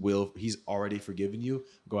he's already forgiven you.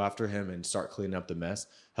 Go after him and start cleaning up the mess.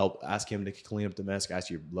 Ask him to clean up the mess. Ask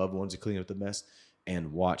your loved ones to clean up the mess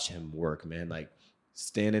and watch him work, man.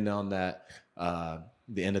 standing on that,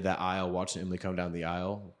 the end of that aisle, watching Emily come down the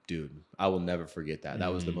aisle, dude, I will never forget that.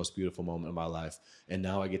 That was the most beautiful moment of my life. And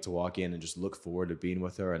now I get to walk in and just look forward to being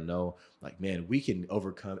with her and know, like, man, we can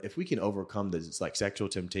overcome, if we can overcome this like sexual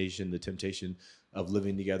temptation, the temptation of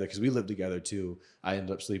living together, because we live together too. I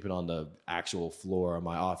ended up sleeping on the actual floor of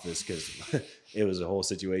my office because it was a whole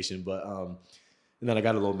situation. But and then I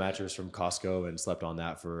got a little mattress from Costco and slept on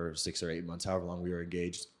that for 6 or 8 months, however long we were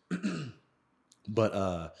engaged.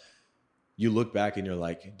 But you look back and you're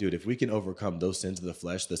like, dude, if we can overcome those sins of the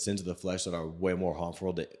flesh that are way more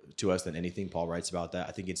harmful to us than anything, Paul writes about that.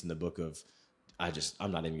 I think it's in the book of,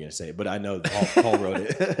 I'm not even going to say it, but I know Paul wrote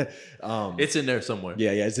it. It's in there somewhere.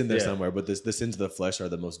 Yeah, it's in there somewhere. But the sins of the flesh are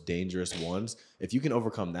the most dangerous ones. If you can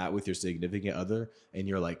overcome that with your significant other and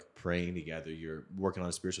you're like praying together, you're working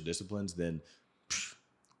on spiritual disciplines, then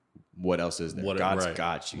what else is there? God's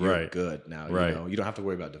got you. You're good now. You know, you don't have to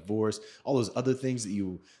worry about divorce, all those other things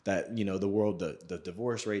that the world, the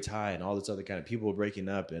divorce rate's high and all this other kind of people breaking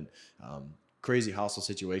up and crazy hostile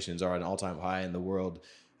situations are at an all-time high in the world.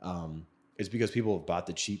 It's because people have bought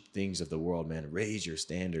the cheap things of the world, man. Raise your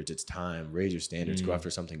standards. It's time. Raise your standards. Go after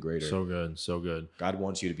something greater. So good. So good. God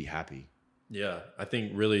wants you to be happy. Yeah. I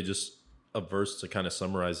think really just a verse to kind of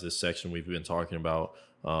summarize this section we've been talking about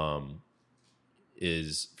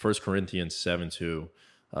is 1 Corinthians 7:2.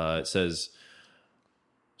 It says,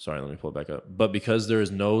 sorry, let me pull it back up. But because there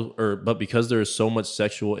is so much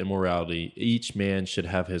sexual immorality, each man should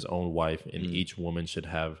have his own wife and each woman should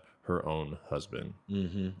have her own husband.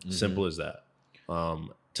 Simple as that.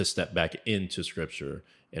 To step back into scripture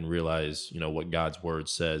and realize, what God's word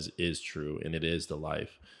says is true and it is the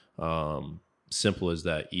life. Simple as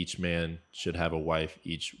that. Each man should have a wife.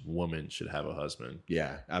 Each woman should have a husband.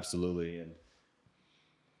 Yeah, absolutely. And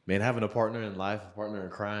man, having a partner in life, a partner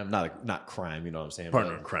in crime, not crime, you know what I'm saying?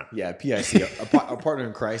 Partner in crime. Yeah, PIC, a partner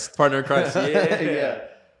in Christ. Partner in Christ, yeah.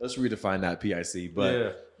 Let's redefine that PIC.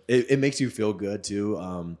 But it makes you feel good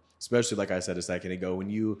too, especially like I said a second ago, when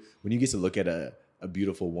you get to look at a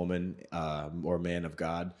beautiful woman or man of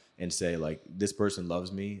God and say, like, this person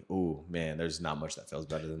loves me, oh, man, there's not much that feels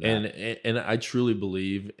better than that. And I truly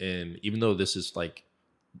believe, and even though this is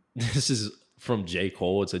from J.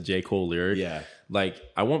 Cole. It's a J. Cole lyric. Yeah. Like,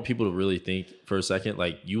 I want people to really think for a second,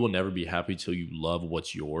 like, you will never be happy till you love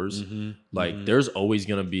what's yours. There's always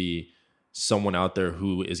going to be someone out there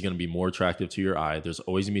who is going to be more attractive to your eye. There's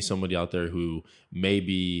always going to be somebody out there who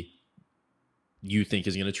maybe you think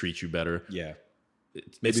is going to treat you better. Yeah.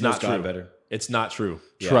 Maybe it's not true. Better. It's not true.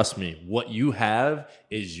 Yeah. Trust me. What you have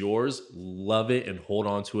is yours. Love it and hold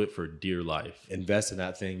on to it for dear life. Invest in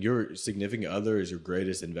that thing. Your significant other is your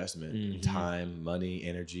greatest investment. Time, money,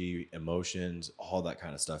 energy, emotions, all that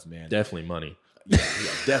kind of stuff, man. Definitely money. Yeah,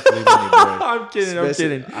 definitely money, bro. I'm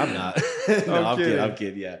kidding. I'm not. No, I'm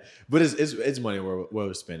kidding. Yeah, but it's money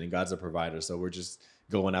we're spending. God's a provider, so we're just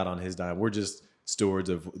going out on His dime. We're just stewards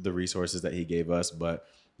of the resources that He gave us. But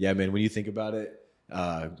yeah, man, when you think about it,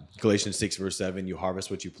 Galatians 6:7, you harvest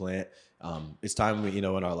what you plant. It's time in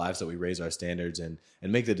our lives that we raise our standards and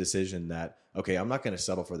make the decision that, okay, I'm not going to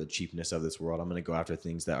settle for the cheapness of this world. I'm going to go after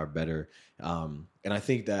things that are better. And I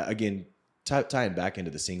think that, again, tying back into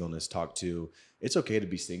the singleness talk too, it's okay to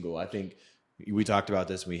be single. I think we talked about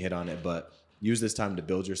this and we hit on it, but use this time to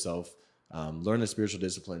build yourself. Learn the spiritual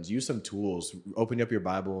disciplines, use some tools, open up your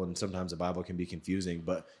Bible. And sometimes the Bible can be confusing,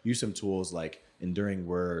 but use some tools like Enduring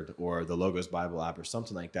Word or the Logos Bible app or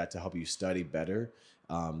something like that to help you study better.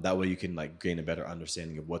 That way you can gain a better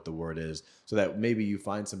understanding of what the word is, so that maybe you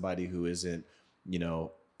find somebody who isn't,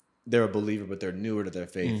 they're a believer, but they're newer to their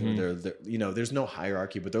faith, or they're there's no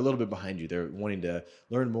hierarchy, but they're a little bit behind you. They're wanting to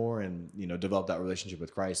learn more and, develop that relationship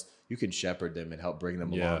with Christ. You can shepherd them and help bring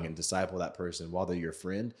them along and disciple that person while they're your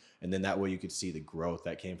friend. And then that way you could see the growth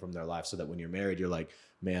that came from their life, so that when you're married, you're like,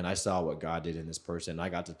 man, I saw what God did in this person. I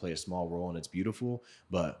got to play a small role and it's beautiful,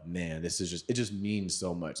 but man, it just means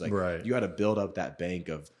so much. You got to build up that bank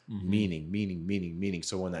of meaning.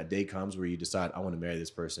 So when that day comes where you decide, I want to marry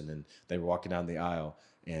this person, and they're walking down the aisle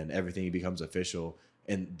and everything becomes official,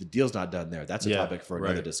 and the deal's not done there. That's a topic for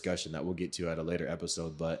another discussion that we'll get to at a later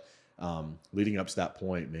episode. But leading up to that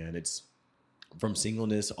point, man, it's from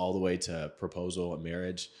singleness all the way to proposal and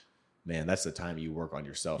marriage. Man, that's the time you work on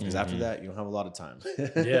yourself, because after that, you don't have a lot of time.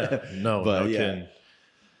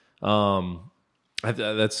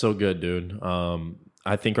 That's so good, dude.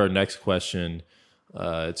 I think our next question,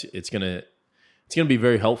 it's gonna be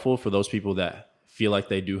very helpful for those people that feel like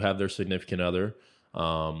they do have their significant other,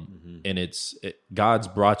 and God's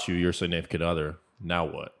brought you your significant other. Now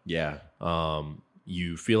what? Yeah.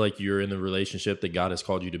 You feel like you're in the relationship that God has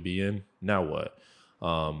called you to be in. Now what?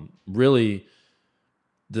 Really,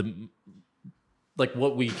 the like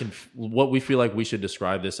what we feel like we should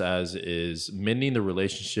describe this as is mending the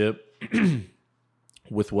relationship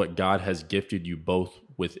with what God has gifted you both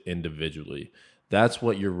with individually. That's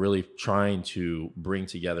what you're really trying to bring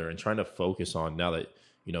together and trying to focus on now that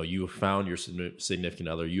you have found your significant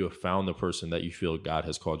other, you have found the person that you feel God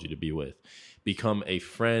has called you to be with. Become a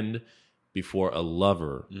friend before a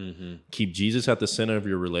lover. Mm-hmm. Keep Jesus at the center of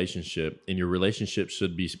your relationship, and your relationship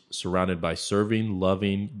should be surrounded by serving,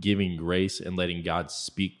 loving, giving grace, and letting God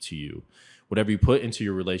speak to you. Whatever you put into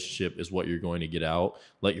your relationship is what you're going to get out.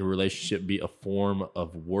 Let your relationship be a form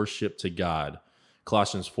of worship to God.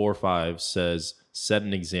 Colossians 4:5 says, set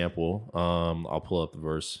an example. I'll pull up the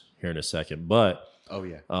verse here in a second, but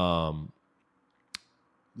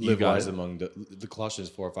live wise among the Colossians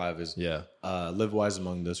 4:5 is live wise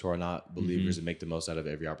among those who are not believers and make the most out of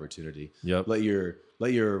every opportunity. Yep. Let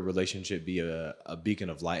your relationship be a beacon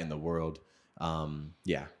of light in the world.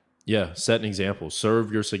 Set an example.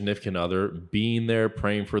 Serve your significant other, being there,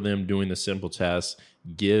 praying for them, doing the simple tasks,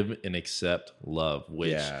 give and accept love,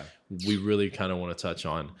 which we really kind of want to touch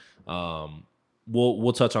on.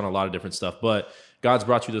 We'll touch on a lot of different stuff, but God's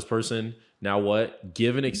brought you this person. Now what?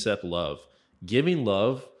 Give and accept love. Giving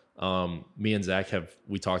love, me and Zach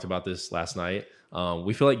we talked about this last night.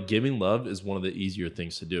 We feel like giving love is one of the easier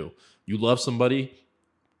things to do. You love somebody,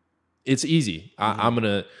 it's easy. I'm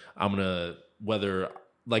gonna whether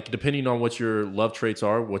like depending on what your love traits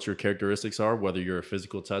are, what your characteristics are, whether you're a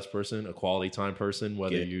physical touch person, a quality time person,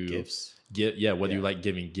 whether you gifts, whether you like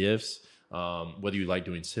giving gifts, whether you like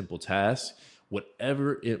doing simple tasks,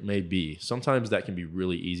 whatever it may be. Sometimes that can be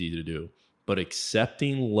really easy to do, but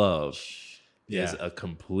accepting love is a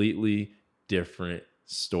completely different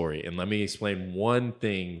story. And let me explain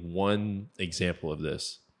one example of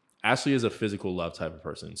this. Ashley is a physical love type of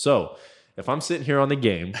person. So if I'm sitting here on the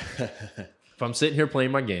game, if I'm sitting here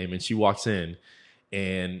playing my game and she walks in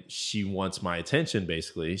and she wants my attention,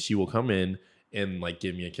 basically, she will come in and like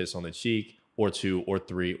give me a kiss on the cheek or 2 or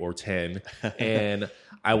 3 or 10. And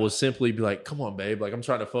I will simply be like, come on, babe. Like I'm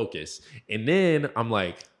trying to focus. And then I'm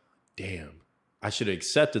like, damn, I should have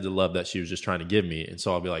accepted the love that she was just trying to give me. And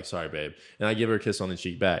so I'll be like, sorry, babe. And I give her a kiss on the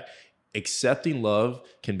cheek back. Accepting love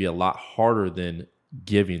can be a lot harder than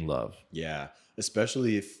giving love. Yeah.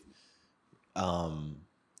 Especially if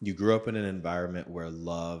you grew up in an environment where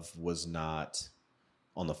love was not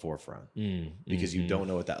on the forefront because you don't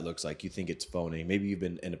know what that looks like. You think it's phony. Maybe you've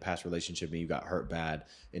been in a past relationship and you got hurt bad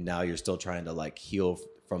and now you're still trying to like heal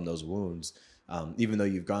from those wounds. Even though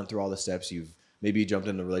you've gone through all the steps, maybe you jumped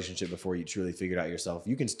in a relationship before you truly figured out yourself.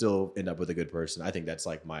 You can still end up with a good person. I think that's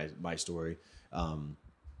like my story.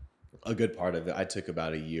 A good part of it, I took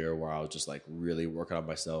about a year where I was just like really working on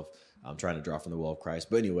myself. I'm trying to draw from the well of Christ.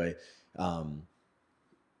 But anyway, so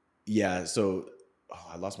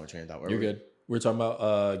I lost my train of thought. You're good. We're talking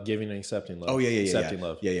about giving and accepting love. Oh, yeah. Accepting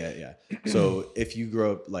love. Yeah. So if you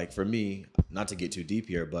grow up, like for me, not to get too deep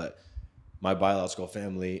here, but my biological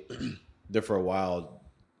family, there for a while,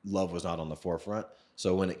 love was not on the forefront.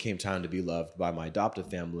 So when it came time to be loved by my adoptive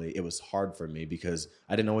family, it was hard for me because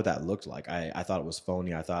I didn't know what that looked like. I thought it was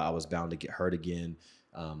phony. I thought I was bound to get hurt again.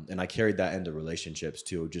 And I carried that into relationships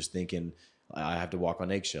too, just thinking I have to walk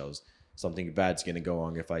on eggshells. Something bad's going to go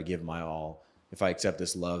on if I give my all. If I accept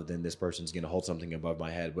this love, then this person's going to hold something above my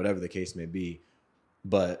head, whatever the case may be.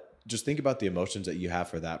 But just think about the emotions that you have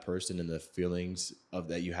for that person and the feelings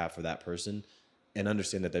that you have for that person, and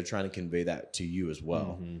understand that they're trying to convey that to you as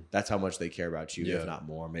well. Mm-hmm. That's how much they care about you, if not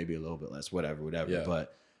more, maybe a little bit less, whatever. Yeah.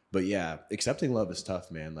 But yeah, accepting love is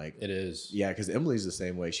tough, man. Like it is. Yeah, because Emily's the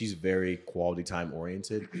same way. She's very quality time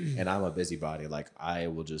oriented, and I'm a busybody. Like I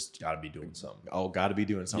will just gotta be doing something. Oh, gotta be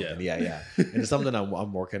doing something. Yeah. And it's something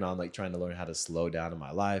I'm working on, like trying to learn how to slow down in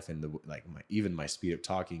my life and even my speed of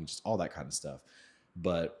talking, just all that kind of stuff.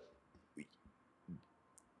 But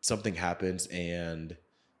something happens, and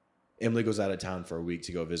Emily goes out of town for a week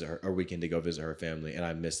to go visit her, or weekend to go visit her family, and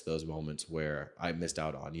I miss those moments where I missed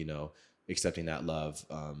out on, accepting that love,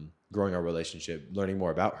 growing our relationship, learning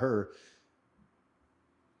more about her.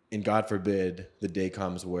 And God forbid the day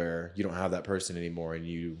comes where you don't have that person anymore and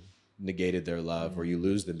you negated their love or you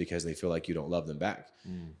lose them because they feel like you don't love them back.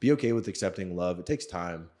 Be okay with accepting love. It takes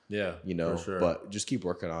time. Yeah, for sure. But just keep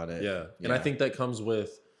working on it. Yeah. And I think that comes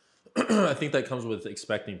with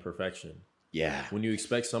expecting perfection. Yeah. When you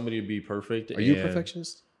expect somebody to be perfect. Are you a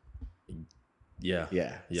perfectionist? Yeah.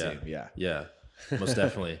 Yeah. Yeah. Same. Yeah. Most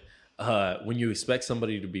definitely. When you expect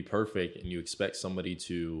somebody to be perfect and you expect somebody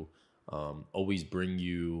to always bring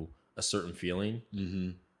you a certain feeling,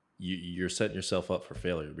 you're setting yourself up for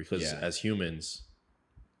failure because as humans,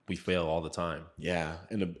 we fail all the time. Yeah.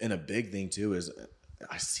 And a big thing too is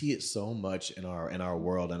I see it so much in our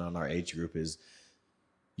world and on our age group is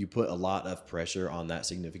you put a lot of pressure on that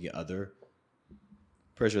significant other,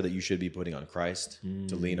 pressure that you should be putting on Christ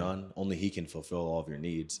to lean on. Only he can fulfill all of your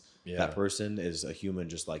needs. Yeah. That person is a human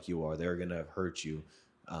just like you are. They're going to hurt you.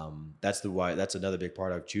 That's another big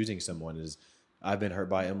part of choosing someone is I've been hurt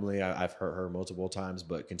by Emily. I've hurt her multiple times,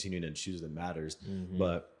 but continuing to choose them matters.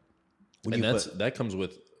 But that comes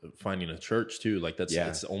with finding a church too. Like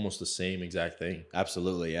it's almost the same exact thing.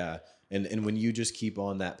 Absolutely. Yeah. And when you just keep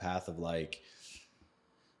on that path of like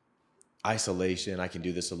isolation, I can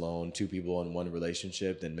do this alone, two people in one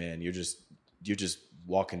relationship, then man, you're just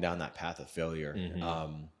walking down that path of failure.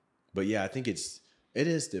 But yeah, I think it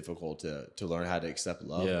is difficult to learn how to accept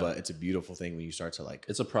love, but it's a beautiful thing when you start to like,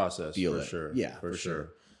 it's a process for sure. Yeah, for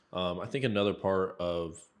sure. I think another part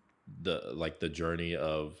of the journey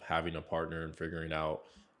of having a partner and figuring out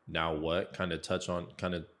now what kind of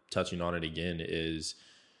touching on it again is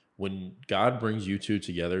when God brings you two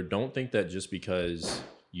together, don't think that just because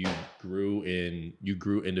you grew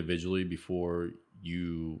individually before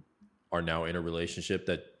you are now in a relationship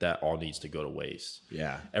that all needs to go to waste.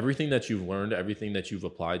 Yeah. Everything that you've learned, everything that you've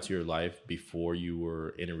applied to your life before you were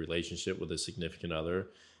in a relationship with a significant other,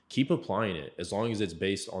 keep applying it. As long as it's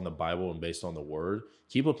based on the Bible and based on the word,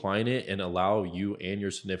 keep applying it and allow you and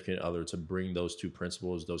your significant other to bring those two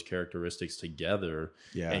principles, those characteristics together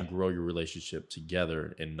and grow your relationship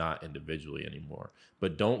together and not individually anymore.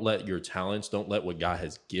 But don't let your talents, don't let what God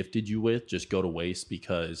has gifted you with just go to waste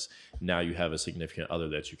because now you have a significant other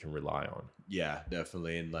that you can rely on. Yeah,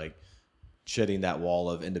 definitely. And like shedding that wall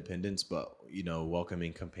of independence, but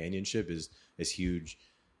welcoming companionship is huge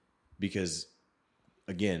because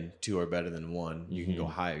again, two are better than one. You can go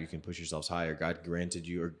higher. You can push yourselves higher. God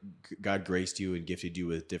graced you and gifted you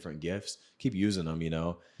with different gifts. Keep using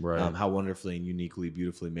them, Right. How wonderfully and uniquely,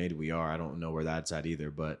 beautifully made we are. I don't know where that's at either,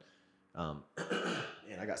 but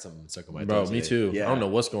man, I got something stuck on my bro. toes Me today. too. Yeah. We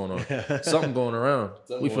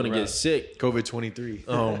finna get sick. COVID-23.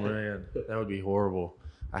 Oh man, that would be horrible.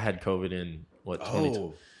 I had COVID in what?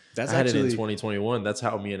 Had it in 2021. That's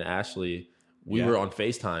how me and Ashley we were on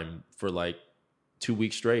FaceTime for like 2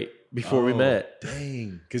 weeks straight before we met.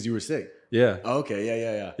 Dang, because you were sick. Yeah.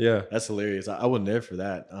 Okay. Yeah. That's hilarious. I wasn't there for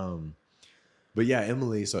that. But yeah,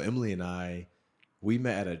 Emily. So Emily and I, we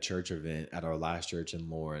met at a church event at our last church in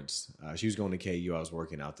Lawrence. She was going to KU. I was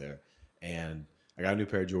working out there, and I got a new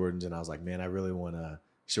pair of Jordans, and I was like, man, I really want to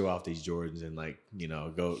show off these Jordans and like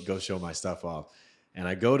go show my stuff off. And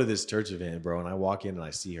I go to this church event, bro, and I walk in and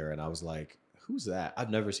I see her, and I was like, who's that?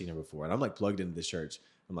 I've never seen her before, and I'm like plugged into this church.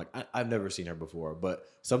 I'm like, I've never seen her before, but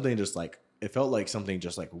something just like, it felt like something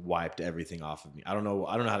just like wiped everything off of me. I don't know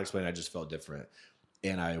how to explain it. I just felt different.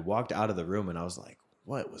 And I walked out of the room and I was like,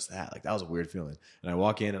 what was that? Like, that was a weird feeling. And I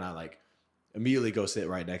walk in and I like immediately go sit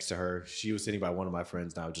right next to her. She was sitting by one of my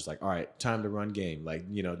friends and I was just like, all right, time to run game. Like,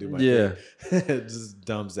 do my thing. Just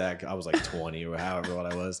dumb Zach. I was like 20 or however old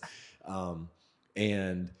I was.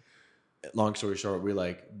 And long story short, we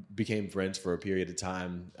like became friends for a period of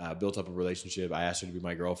time, built up a relationship. I asked her to be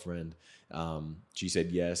my girlfriend. She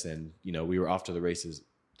said yes. And, we were off to the races.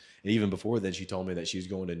 And even before then, she told me that she was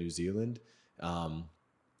going to New Zealand.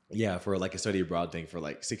 For like a study abroad thing for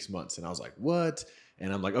like 6 months. And I was like, what?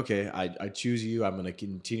 And I'm like, okay, I choose you. I'm going to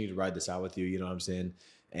continue to ride this out with you. You know what I'm saying?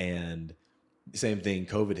 And same thing,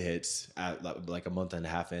 COVID hits at like a month and a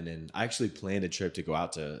half in, and I actually planned a trip to go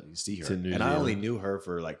out to see her. I only knew her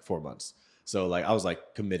for like 4 months. So like I was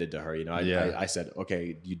like committed to her, I said,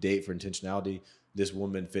 okay, you date for intentionality. This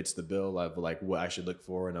woman fits the bill of like what I should look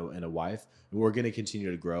for in a wife. And we're going to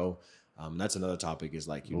continue to grow. That's another topic is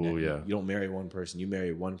like, you don't marry one person, you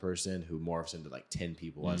marry one person who morphs into like 10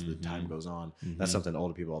 people as the time goes on. That's something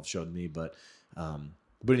older people have showed me, but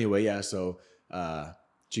anyway, yeah. So,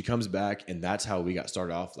 she comes back and that's how we got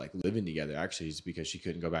started off like living together. Actually, it's because she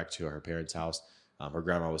couldn't go back to her parents' house. Her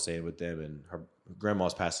grandma was staying with them and her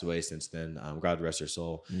grandma's passed away since then. God rest her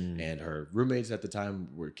soul. And her roommates at the time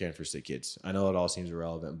were caring for sick kids. I know it all seems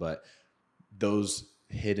irrelevant, but those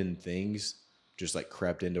hidden things just like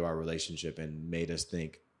crept into our relationship and made us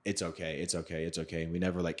think it's okay. And we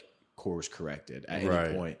never like course corrected at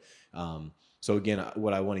any point. So again,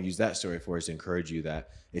 what I want to use that story for is to encourage you that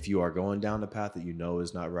if you are going down the path that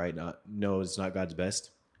is not right, it's not God's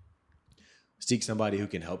best, seek somebody who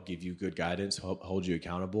can help give you good guidance, help hold you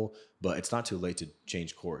accountable, but it's not too late to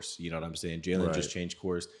change course. You know what I'm saying? Jalen just changed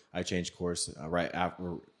course. I changed course right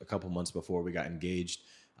after a couple months before we got engaged.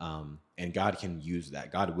 And God can use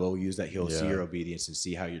that. God will use that. He'll see your obedience and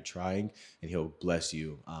see how you're trying, and he'll bless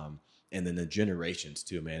you. And then the generations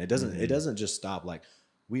too, man. It doesn't just stop like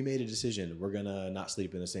we made a decision. We're going to not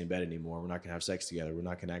sleep in the same bed anymore. We're not going to have sex together. We're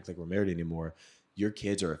not going to act like we're married anymore. Your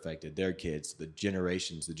kids are affected, their kids, the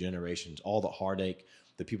generations, all the heartache,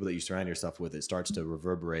 the people that you surround yourself with, it starts to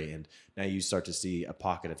reverberate. And now you start to see a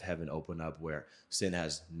pocket of heaven open up where sin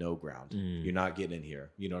has no ground. You're not getting in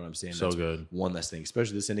here. You know what I'm saying? So good. One less thing,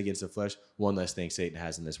 especially the sin against the flesh, one less thing Satan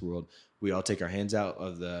has in this world. We all take our hands out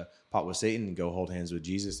of the pot with Satan and go hold hands with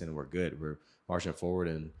Jesus, and we're good. We're marching forward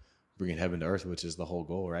and bringing heaven to earth, which is the whole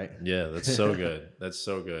goal, right? Yeah, that's so good. That's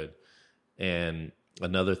so good. And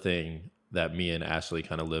another thing that me and Ashley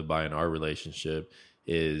kind of live by in our relationship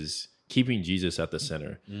is keeping Jesus at the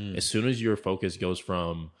center. As soon as your focus goes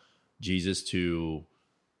from Jesus to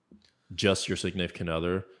just your significant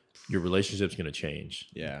other, your relationship's going to change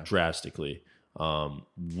drastically.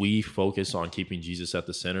 We focus on keeping Jesus at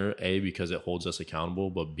the center, A, because it holds us accountable,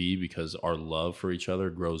 but B, because our love for each other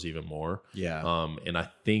grows even more. And I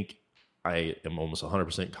think I am almost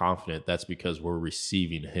 100% confident that's because we're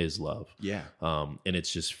receiving his love. And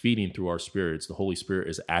it's just feeding through our spirits. The Holy Spirit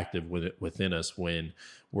is active within us when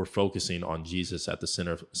we're focusing on Jesus at the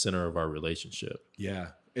center of our relationship.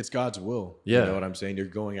 It's God's will. You know what I'm saying? You're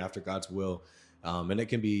going after God's will. And it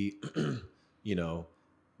can be,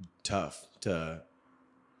 tough to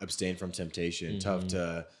abstain from temptation, tough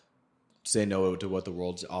to say no to what the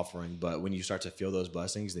world's offering. But when you start to feel those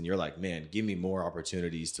blessings, then you're like, man, give me more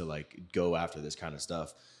opportunities to like go after this kind of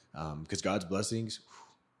stuff. Because God's blessings,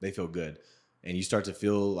 they feel good. And you start to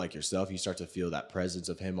feel like yourself. You start to feel that presence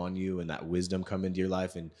of him on you and that wisdom come into your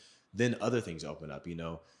life. And then other things open up,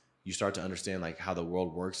 you start to understand like how the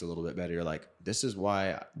world works a little bit better. You're like, this is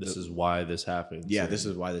why this happens. This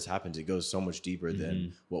is why this happens. It goes so much deeper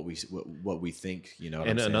than what we think,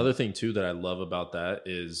 And another thing too that I love about that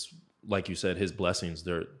is, like you said, his blessings,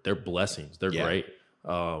 they're blessings. They're great.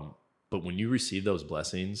 But when you receive those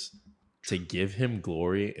blessings, to give him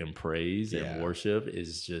glory and praise and worship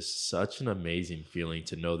is just such an amazing feeling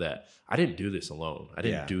to know that I didn't do this alone. I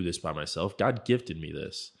didn't do this by myself. God gifted me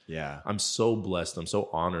this. I'm so blessed. I'm so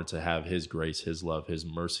honored to have his grace, his love, his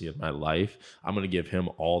mercy in my life. I'm going to give him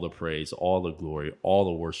all the praise, all the glory, all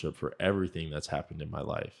the worship for everything that's happened in my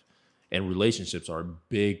life. And relationships are a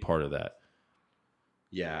big part of that.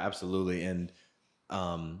 Yeah, absolutely. And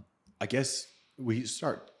I guess we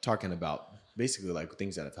start talking about basically like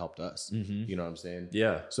things that have helped us. You know what I'm saying?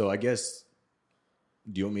 Yeah. So I guess,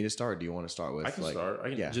 do you want me to start? Do you want to start with? I can start.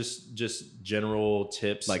 I can just general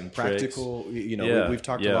tips, like and practical. Tricks. We've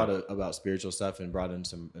talked a lot about spiritual stuff and brought in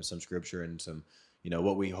some scripture and some,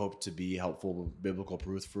 what we hope to be helpful biblical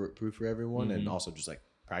proof for everyone, and also just like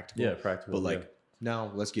practical. Yeah, practical. But like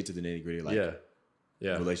now, let's get to the nitty gritty. Like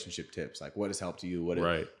relationship tips. Like what has helped you? What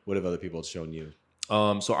have other people shown you?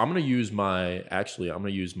 So I'm going to use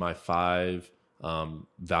my 5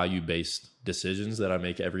 value-based decisions that I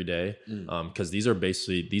make every day. Cause these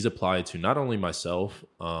apply to not only myself,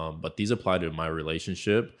 but these apply to my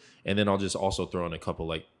relationship. And then I'll just also throw in a couple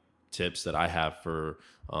like tips that I have for,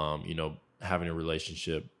 having a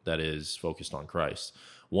relationship that is focused on Christ.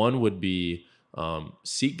 One would be,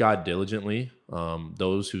 seek God diligently.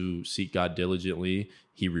 Those who seek God diligently,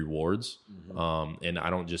 he rewards. And I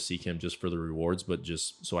don't just seek him just for the rewards, but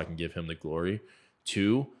just so I can give him the glory.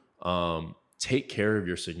 2, take care of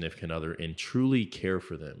your significant other and truly care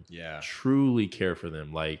for them. Truly care for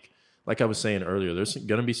them. Like I was saying earlier, there's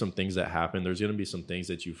going to be some things that happen. There's going to be some things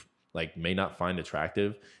that you like may not find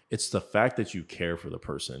attractive. It's the fact that you care for the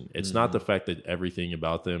person. It's not the fact that everything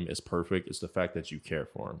about them is perfect. It's the fact that you care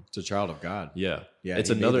for them. It's a child of God. Yeah.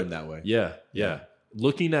 It's another that way. Yeah.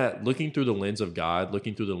 Looking through the lens of God,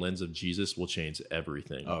 looking through the lens of Jesus will change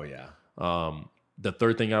everything. Oh yeah. The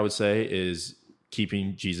third thing I would say is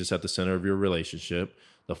keeping Jesus at the center of your relationship.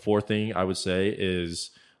 The fourth thing I would say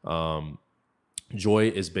is, joy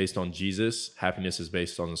is based on Jesus. Happiness is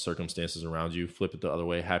based on the circumstances around you. Flip it the other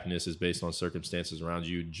way. Happiness is based on circumstances around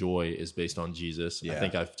you. Joy is based on Jesus. I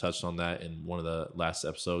think I've touched on that in one of the last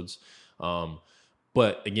episodes.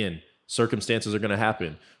 But again, circumstances are going to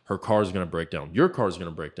happen. Her car is going to break down. Your car is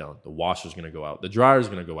going to break down. The washer is going to go out. The dryer is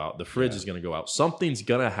going to go out. The fridge is going to go out. Something's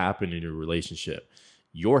going to happen in your relationship.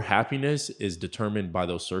 Your happiness is determined by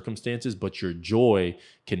those circumstances, but your joy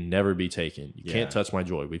can never be taken. You can't touch my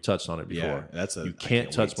joy. We've touched on it before. You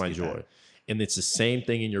can't touch my joy. And it's the same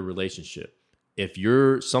thing in your relationship.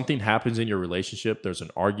 If something happens in your relationship, there's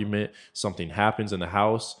an argument, something happens in the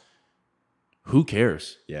house, who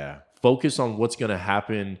cares? Focus on what's going to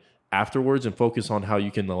happen afterwards and focus on how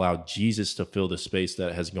you can allow Jesus to fill the space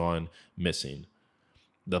that has gone missing.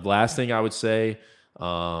 The last thing I would say,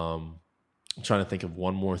 I'm trying to think of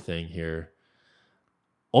one more thing here.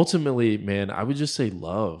 ultimately, man, I would just say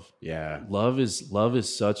love. Yeah. Love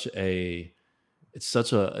is such a it's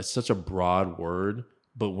such a broad word,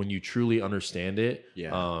 but when you truly understand it,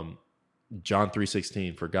 Yeah. John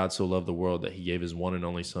 3:16, for God so loved the world that he gave his one and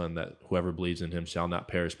only son, that whoever believes in him shall not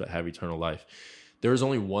perish but have eternal life. There is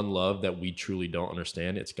only one love that we truly don't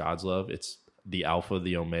understand. It's God's love. It's the Alpha,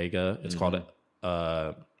 the Omega. It's called agape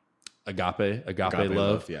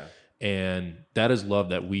love. Yeah. And that is love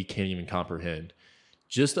that we can't even comprehend.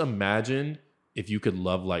 Just imagine if you could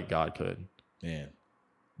love like God could. Man.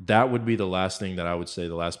 That would be the last thing that I would say,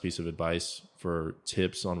 the last piece of advice for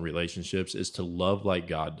tips on relationships is to love like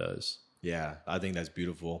God does. Yeah, I think that's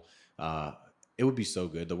beautiful. It would be so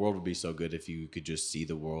good. The world would be so good if you could just see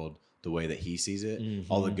the world the way that he sees it,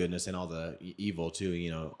 all the goodness and all the evil too,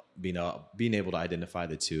 you know, being able to identify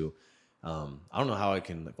the two. I don't know how I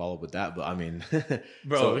can follow up with that, but I mean,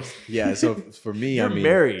 Bro, so for me, you're I mean,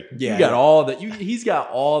 married. Yeah, you got all the, he's got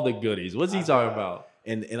all the goodies. What's he talking about?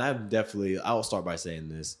 And I'll start by saying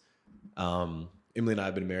this. Emily and I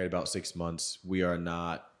have been married about 6 months. We are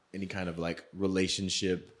not any kind of like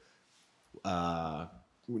relationship, no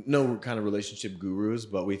kind of relationship gurus,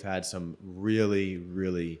 but we've had some really,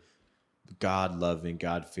 really God-loving,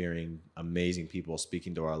 God-fearing, amazing people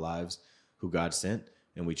speaking to our lives who God sent,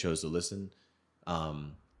 and we chose to listen.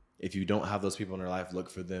 If you don't have those people in your life, look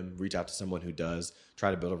for them. Reach out to someone who does.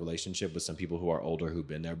 Try to build a relationship with some people who are older, who've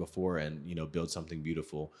been there before, and you know, build something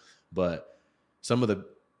beautiful. But some of the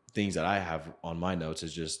things that I have on my notes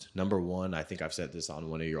is just, number one, I think I've said this on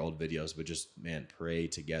one of your old videos, but just, man, pray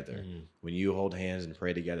together. When you hold hands and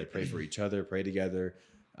pray together, pray for each other, pray together.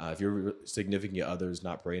 If your significant other is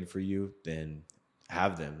not praying for you, then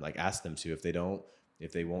have them, like ask them to. If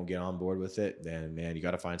they won't get on board with it, then man, you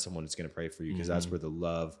got to find someone that's going to pray for you, because that's where the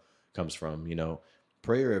love comes from. You know,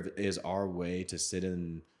 prayer is our way to sit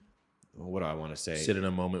in, what do I want to say? Sit in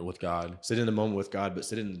a moment with God. Sit in a moment with God, but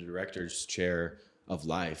sit in the director's chair of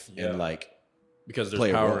life and like, because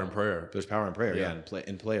there's power in prayer. There's power in prayer, yeah,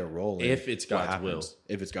 and play a role if it's God's will.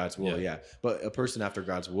 If it's God's will, yeah. But a person after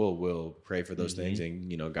God's will pray for those things, and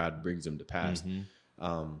you know, God brings them to pass.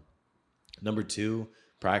 Number two,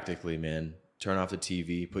 practically, man, turn off the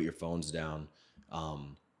TV, put your phones down.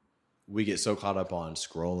 We get so caught up on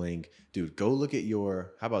scrolling, dude.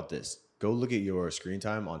 How about this? Go look at your screen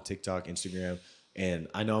time on TikTok, Instagram. And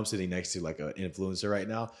I know I'm sitting next to like an influencer right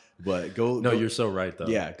now, but you're so right though.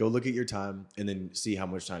 Yeah. Go look at your time and then see how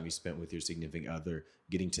much time you spent with your significant other,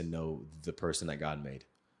 getting to know the person that God made.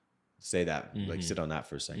 Say that, like sit on that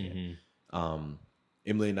for a second.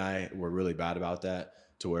 Emily and I were really bad about that,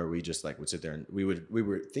 to where we just like would sit there and we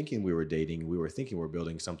were thinking we were dating. We were thinking we were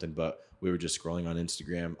building something, but we were just scrolling on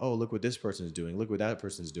Instagram. Oh, look what this person's doing. Look what that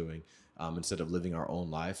person's doing. Instead of living our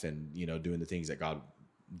own life and, you know, doing the things that God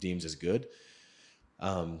deems as good.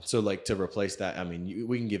 So like to replace that, I mean,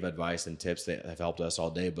 we can give advice and tips that have helped us all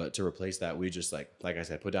day, but to replace that, we just like I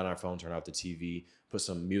said, put down our phone, turn off the TV, put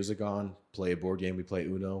some music on, play a board game. We play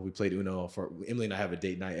Uno. We played Uno for Emily and I have a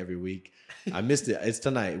date night every week. I missed it. It's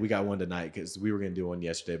tonight. We got one tonight because we were going to do one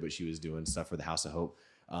yesterday, but she was doing stuff for the House of Hope.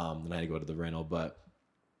 And I had to go to the rental, but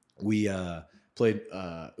we, played,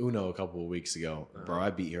 Uno a couple of weeks ago. Bro, I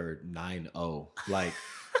beat her 9-0. Like,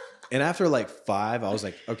 and after like 5, I was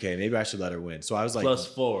like, okay, maybe I should let her win. So I was like,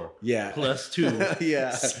 +4. Yeah. +2.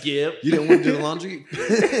 Yeah. Skip. You didn't want to do the laundry?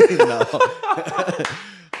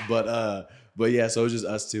 No. But yeah, so it was just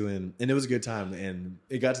us two, and it was a good time. And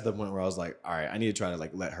it got to the point where I was like, all right, I need to try to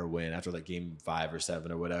like let her win after like game 5 or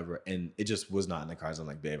 7 or whatever. And it just was not in the cards. I'm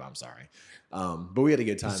like, babe, I'm sorry. But we had a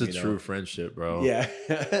good time. It's a true friendship, bro. Yeah.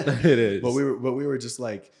 It is. But we were just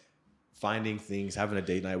like finding things, having a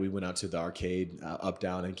date night. We went out to the arcade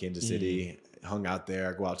down in Kansas City, hung out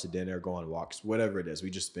there, go out to dinner, go on walks, whatever it is.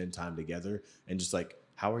 We just spend time together and just like,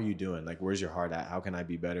 how are you doing? Like, where's your heart at? How can I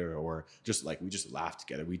be better? Or just like, we just laughed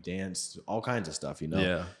together. We danced, all kinds of stuff, you know?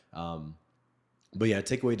 Yeah. But yeah,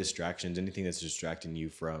 take away distractions. Anything that's distracting you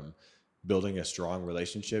from building a strong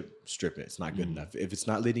relationship, strip it. It's not good enough. If it's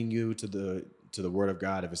not leading you to the word of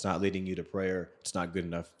God, if it's not leading you to prayer, it's not good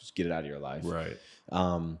enough. Just get it out of your life. Right.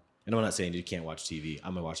 And I'm not saying you can't watch TV.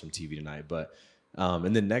 I'm gonna watch some TV tonight, but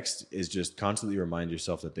and then next is just constantly remind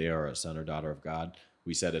yourself that they are a son or daughter of God.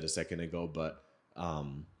 We said it a second ago, but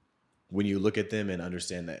when you look at them and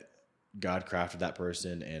understand that God crafted that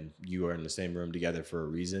person and you are in the same room together for a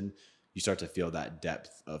reason, you start to feel that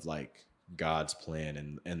depth of like God's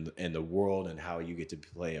plan and the world and how you get to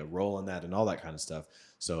play a role in that and all that kind of stuff.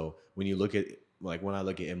 So when you look at, like when I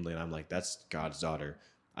look at Emily and I'm like, that's God's daughter.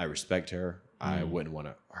 I respect her. I don't want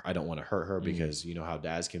to hurt her because you know how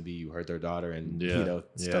dads can be. You hurt their daughter and you know,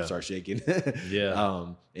 stuff starts shaking.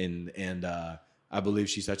 Yeah. I believe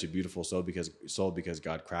she's such a beautiful soul because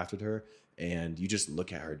God crafted her, and you just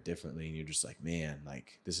look at her differently, and you're just like, man,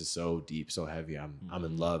 like this is so deep, so heavy. I'm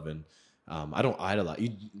in love, and I don't idolize.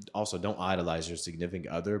 You also don't idolize your significant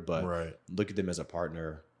other, but look at them as a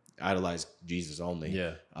partner. Idolize Jesus only.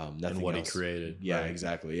 Yeah, nothing and what else. He created. Yeah,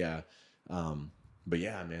 exactly. Yeah. But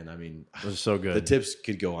yeah, man, I mean, it was so good. The tips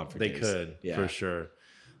could go on for days. They could, for sure.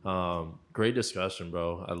 Great discussion,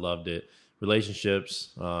 bro. I loved it.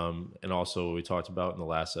 Relationships, and also what we talked about in the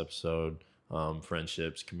last episode,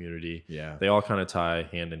 friendships, community. Yeah. They all kind of tie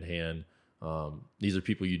hand in hand. These are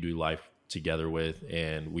people you do life together with,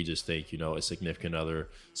 and we just think, a significant other,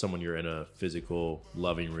 someone you're in a physical,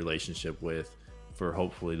 loving relationship with for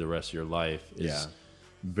hopefully the rest of your life is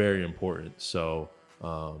very important. So,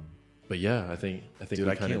 but yeah, I think Dude,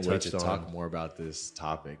 we I kind of can't wait touched to on. talk more about this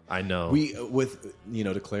topic. I know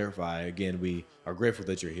to clarify again, we are grateful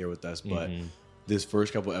that you're here with us, but this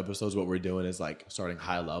first couple episodes, what we're doing is like starting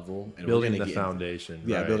high level and building we're the foundation.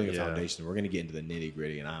 Building a foundation. We're gonna get into the nitty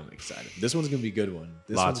gritty, and I'm excited. This one's gonna be a good one.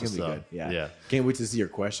 One's gonna be good. Yeah. Can't wait to see your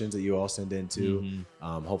questions that you all send in too.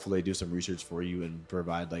 Hopefully, do some research for you and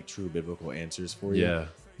provide like true biblical answers for you. Yeah.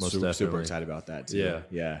 Most definitely. Super excited about that too.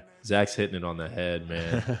 Yeah. Zach's hitting it on the head,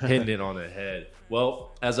 man. Hitting it on the head.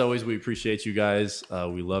 Well, as always, we appreciate you guys.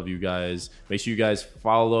 We love you guys. Make sure you guys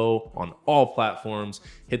follow on all platforms.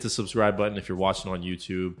 Hit the subscribe button if you're watching on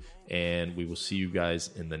YouTube. And we will see you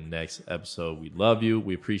guys in the next episode. We love you.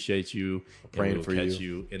 We appreciate you. Praying for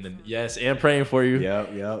you. Yes, and praying for you.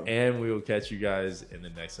 Yep. And we will catch you guys in the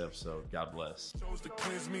next episode. God bless.